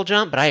statistical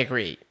jump, but I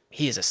agree.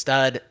 He is a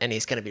stud, and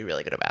he's going to be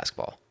really good at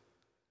basketball.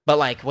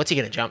 But, what's he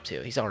going to jump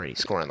to? He's already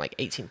scoring,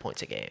 18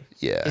 points a game.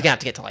 Yeah. He's going to have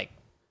to get to,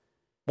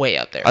 way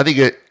up there. I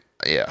think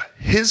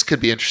his could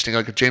be interesting.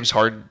 Like if James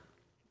Harden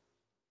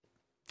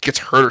gets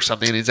hurt or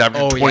something and he's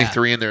averaging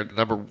 23 and they're the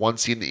number 1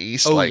 seed in the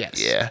East.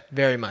 Yes. Yeah.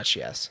 Very much,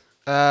 yes.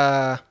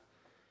 A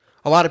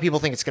lot of people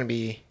think it's going to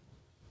be,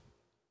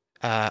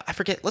 I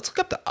forget. Let's look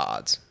up the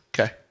odds.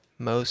 Okay.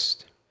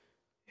 Most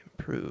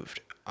improved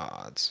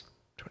odds.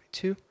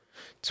 22,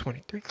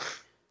 23.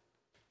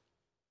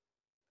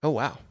 Oh,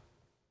 wow.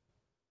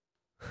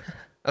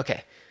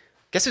 Okay.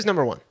 Guess who's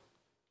number 1?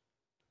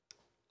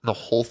 The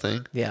whole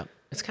thing. Yeah.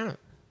 It's kind of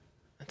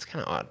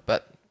odd,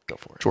 but go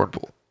for it. Jordan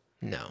Poole.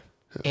 No.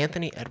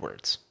 Anthony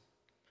Edwards.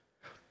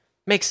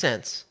 Makes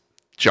sense.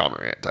 John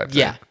Morant type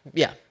thing.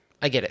 Yeah.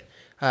 I get it.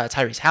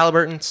 Tyrese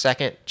Halliburton,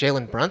 second.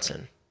 Jalen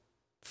Brunson,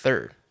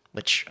 third,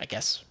 which I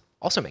guess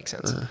also makes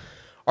sense.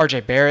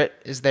 RJ Barrett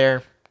is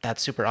there.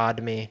 That's super odd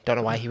to me. Don't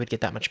know why he would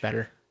get that much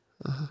better.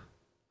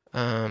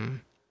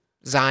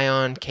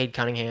 Zion, Cade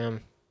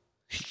Cunningham.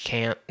 He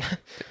can't.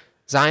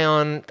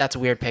 Zion, that's a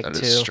weird pick That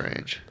too. is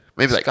strange.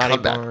 Maybe Scotty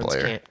comeback Barnes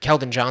player. can't.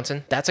 Keldon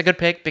Johnson, that's a good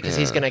pick because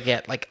he's going to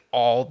get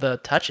all the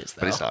touches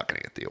though. But he's not going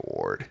to get the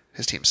award.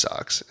 His team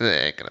sucks. It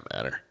ain't going to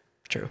matter.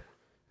 True.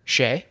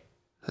 Shea.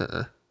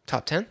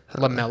 Top 10.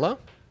 LaMelo.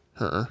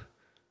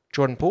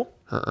 Jordan Poole.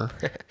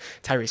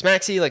 Tyrese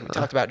Maxey, like we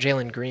talked about.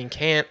 Jalen Green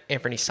can't.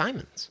 Anthony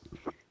Simons.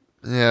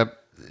 Yeah.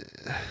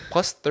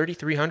 Plus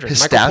 3,300.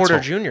 His Michael stats Porter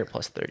won't- Jr.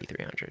 plus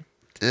 3,300.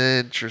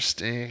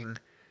 Interesting.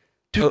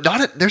 Dude,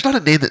 there's not a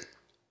name that...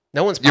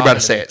 No one's You're about to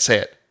popping say me. it. Say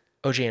it.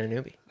 OG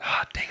Anunoby.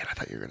 Ah, dang it. I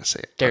thought you were going to say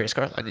it. Darius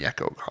Garland.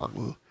 Onyeka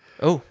Okongwu.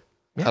 Oh.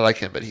 Yeah. I like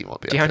him, but he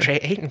won't be up there. DeAndre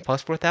Ayton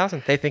plus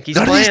 4,000. They think he's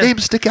None playing. of these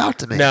names stick out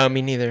to me. No,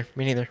 me neither.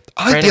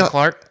 I like Brandon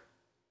Clark.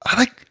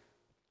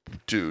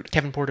 Dude,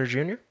 Kevin Porter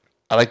Jr.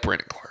 I like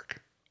Brandon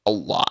Clark a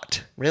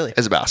lot Really?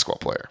 as a basketball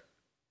player.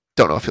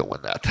 Don't know if he'll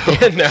win that,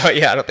 though. No,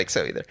 yeah, I don't think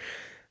so either.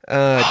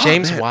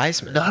 James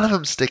Wiseman. None of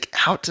them stick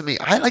out to me.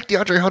 I like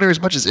DeAndre Hunter as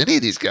much as any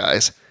of these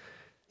guys.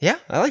 Yeah,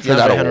 I like For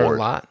that DeAndre Hunter a award.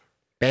 lot.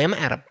 Bam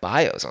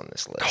Adebayo's on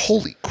this list.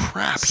 Holy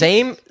crap.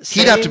 Same.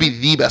 He'd have to be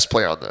the best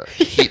player on the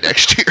Heat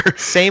next year.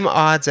 Same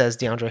odds as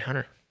DeAndre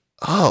Hunter.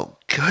 Oh,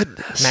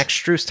 goodness. Max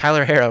Strus,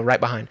 Tyler Harrow right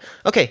behind.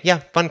 Okay, yeah,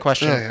 fun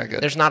question. Yeah,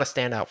 good. There's not a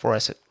standout for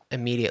us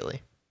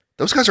immediately.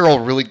 Those guys are all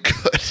really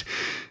good.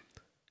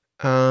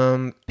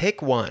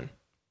 Pick one.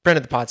 Friend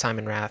of the pod,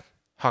 Simon Rath,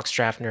 Hawks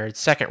Draft Nerd,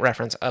 second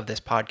reference of this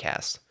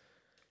podcast.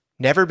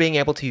 Never being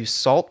able to use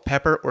salt,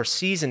 pepper, or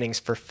seasonings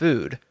for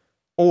food,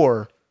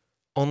 or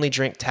Only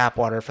drink tap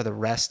water for the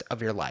rest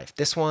of your life.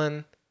 This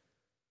one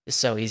is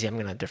so easy. I'm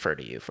going to defer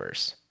to you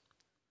first.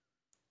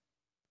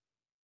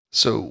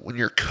 So when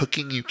you're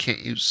cooking, you can't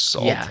use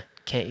salt? Yeah,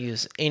 can't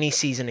use any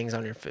seasonings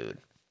on your food.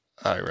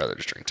 I'd rather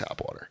just drink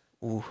tap water.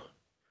 Ooh.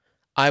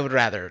 I would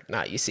rather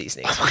not use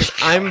seasonings.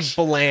 I'm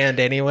bland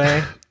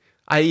anyway.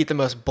 I eat the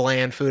most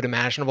bland food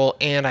imaginable,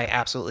 and I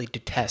absolutely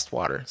detest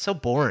water. So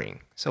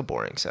boring. So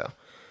boring. So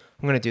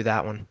I'm going to do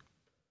that one.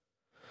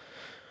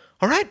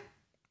 All right.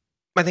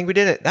 I think we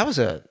did it. That was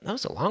a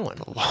long one.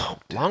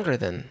 Longer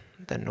than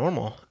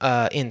normal.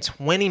 In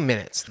 20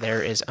 minutes,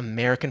 there is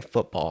American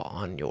football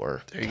on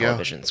your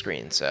television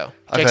screen. So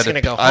Jake's going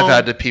to go home. I've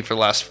had to pee for the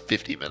last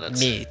 50 minutes.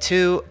 Me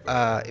too.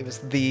 It was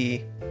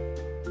the...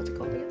 What's it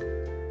called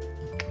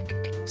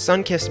again?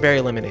 Sun-Kissed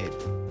Berry Lemonade.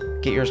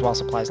 Get yours while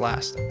supplies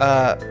last.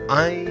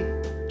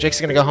 Jake's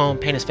going to go home,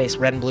 paint his face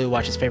red and blue,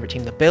 watch his favorite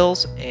team, the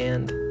Bills,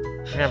 and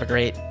we're going to have a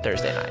great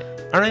Thursday night.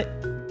 All right?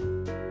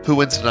 Who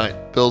wins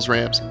tonight? Bills,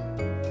 Rams?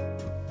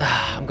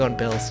 I'm going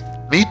Bills.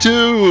 Me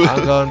too.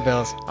 I'm going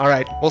Bills. All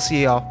right. We'll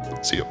see y'all.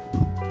 See you.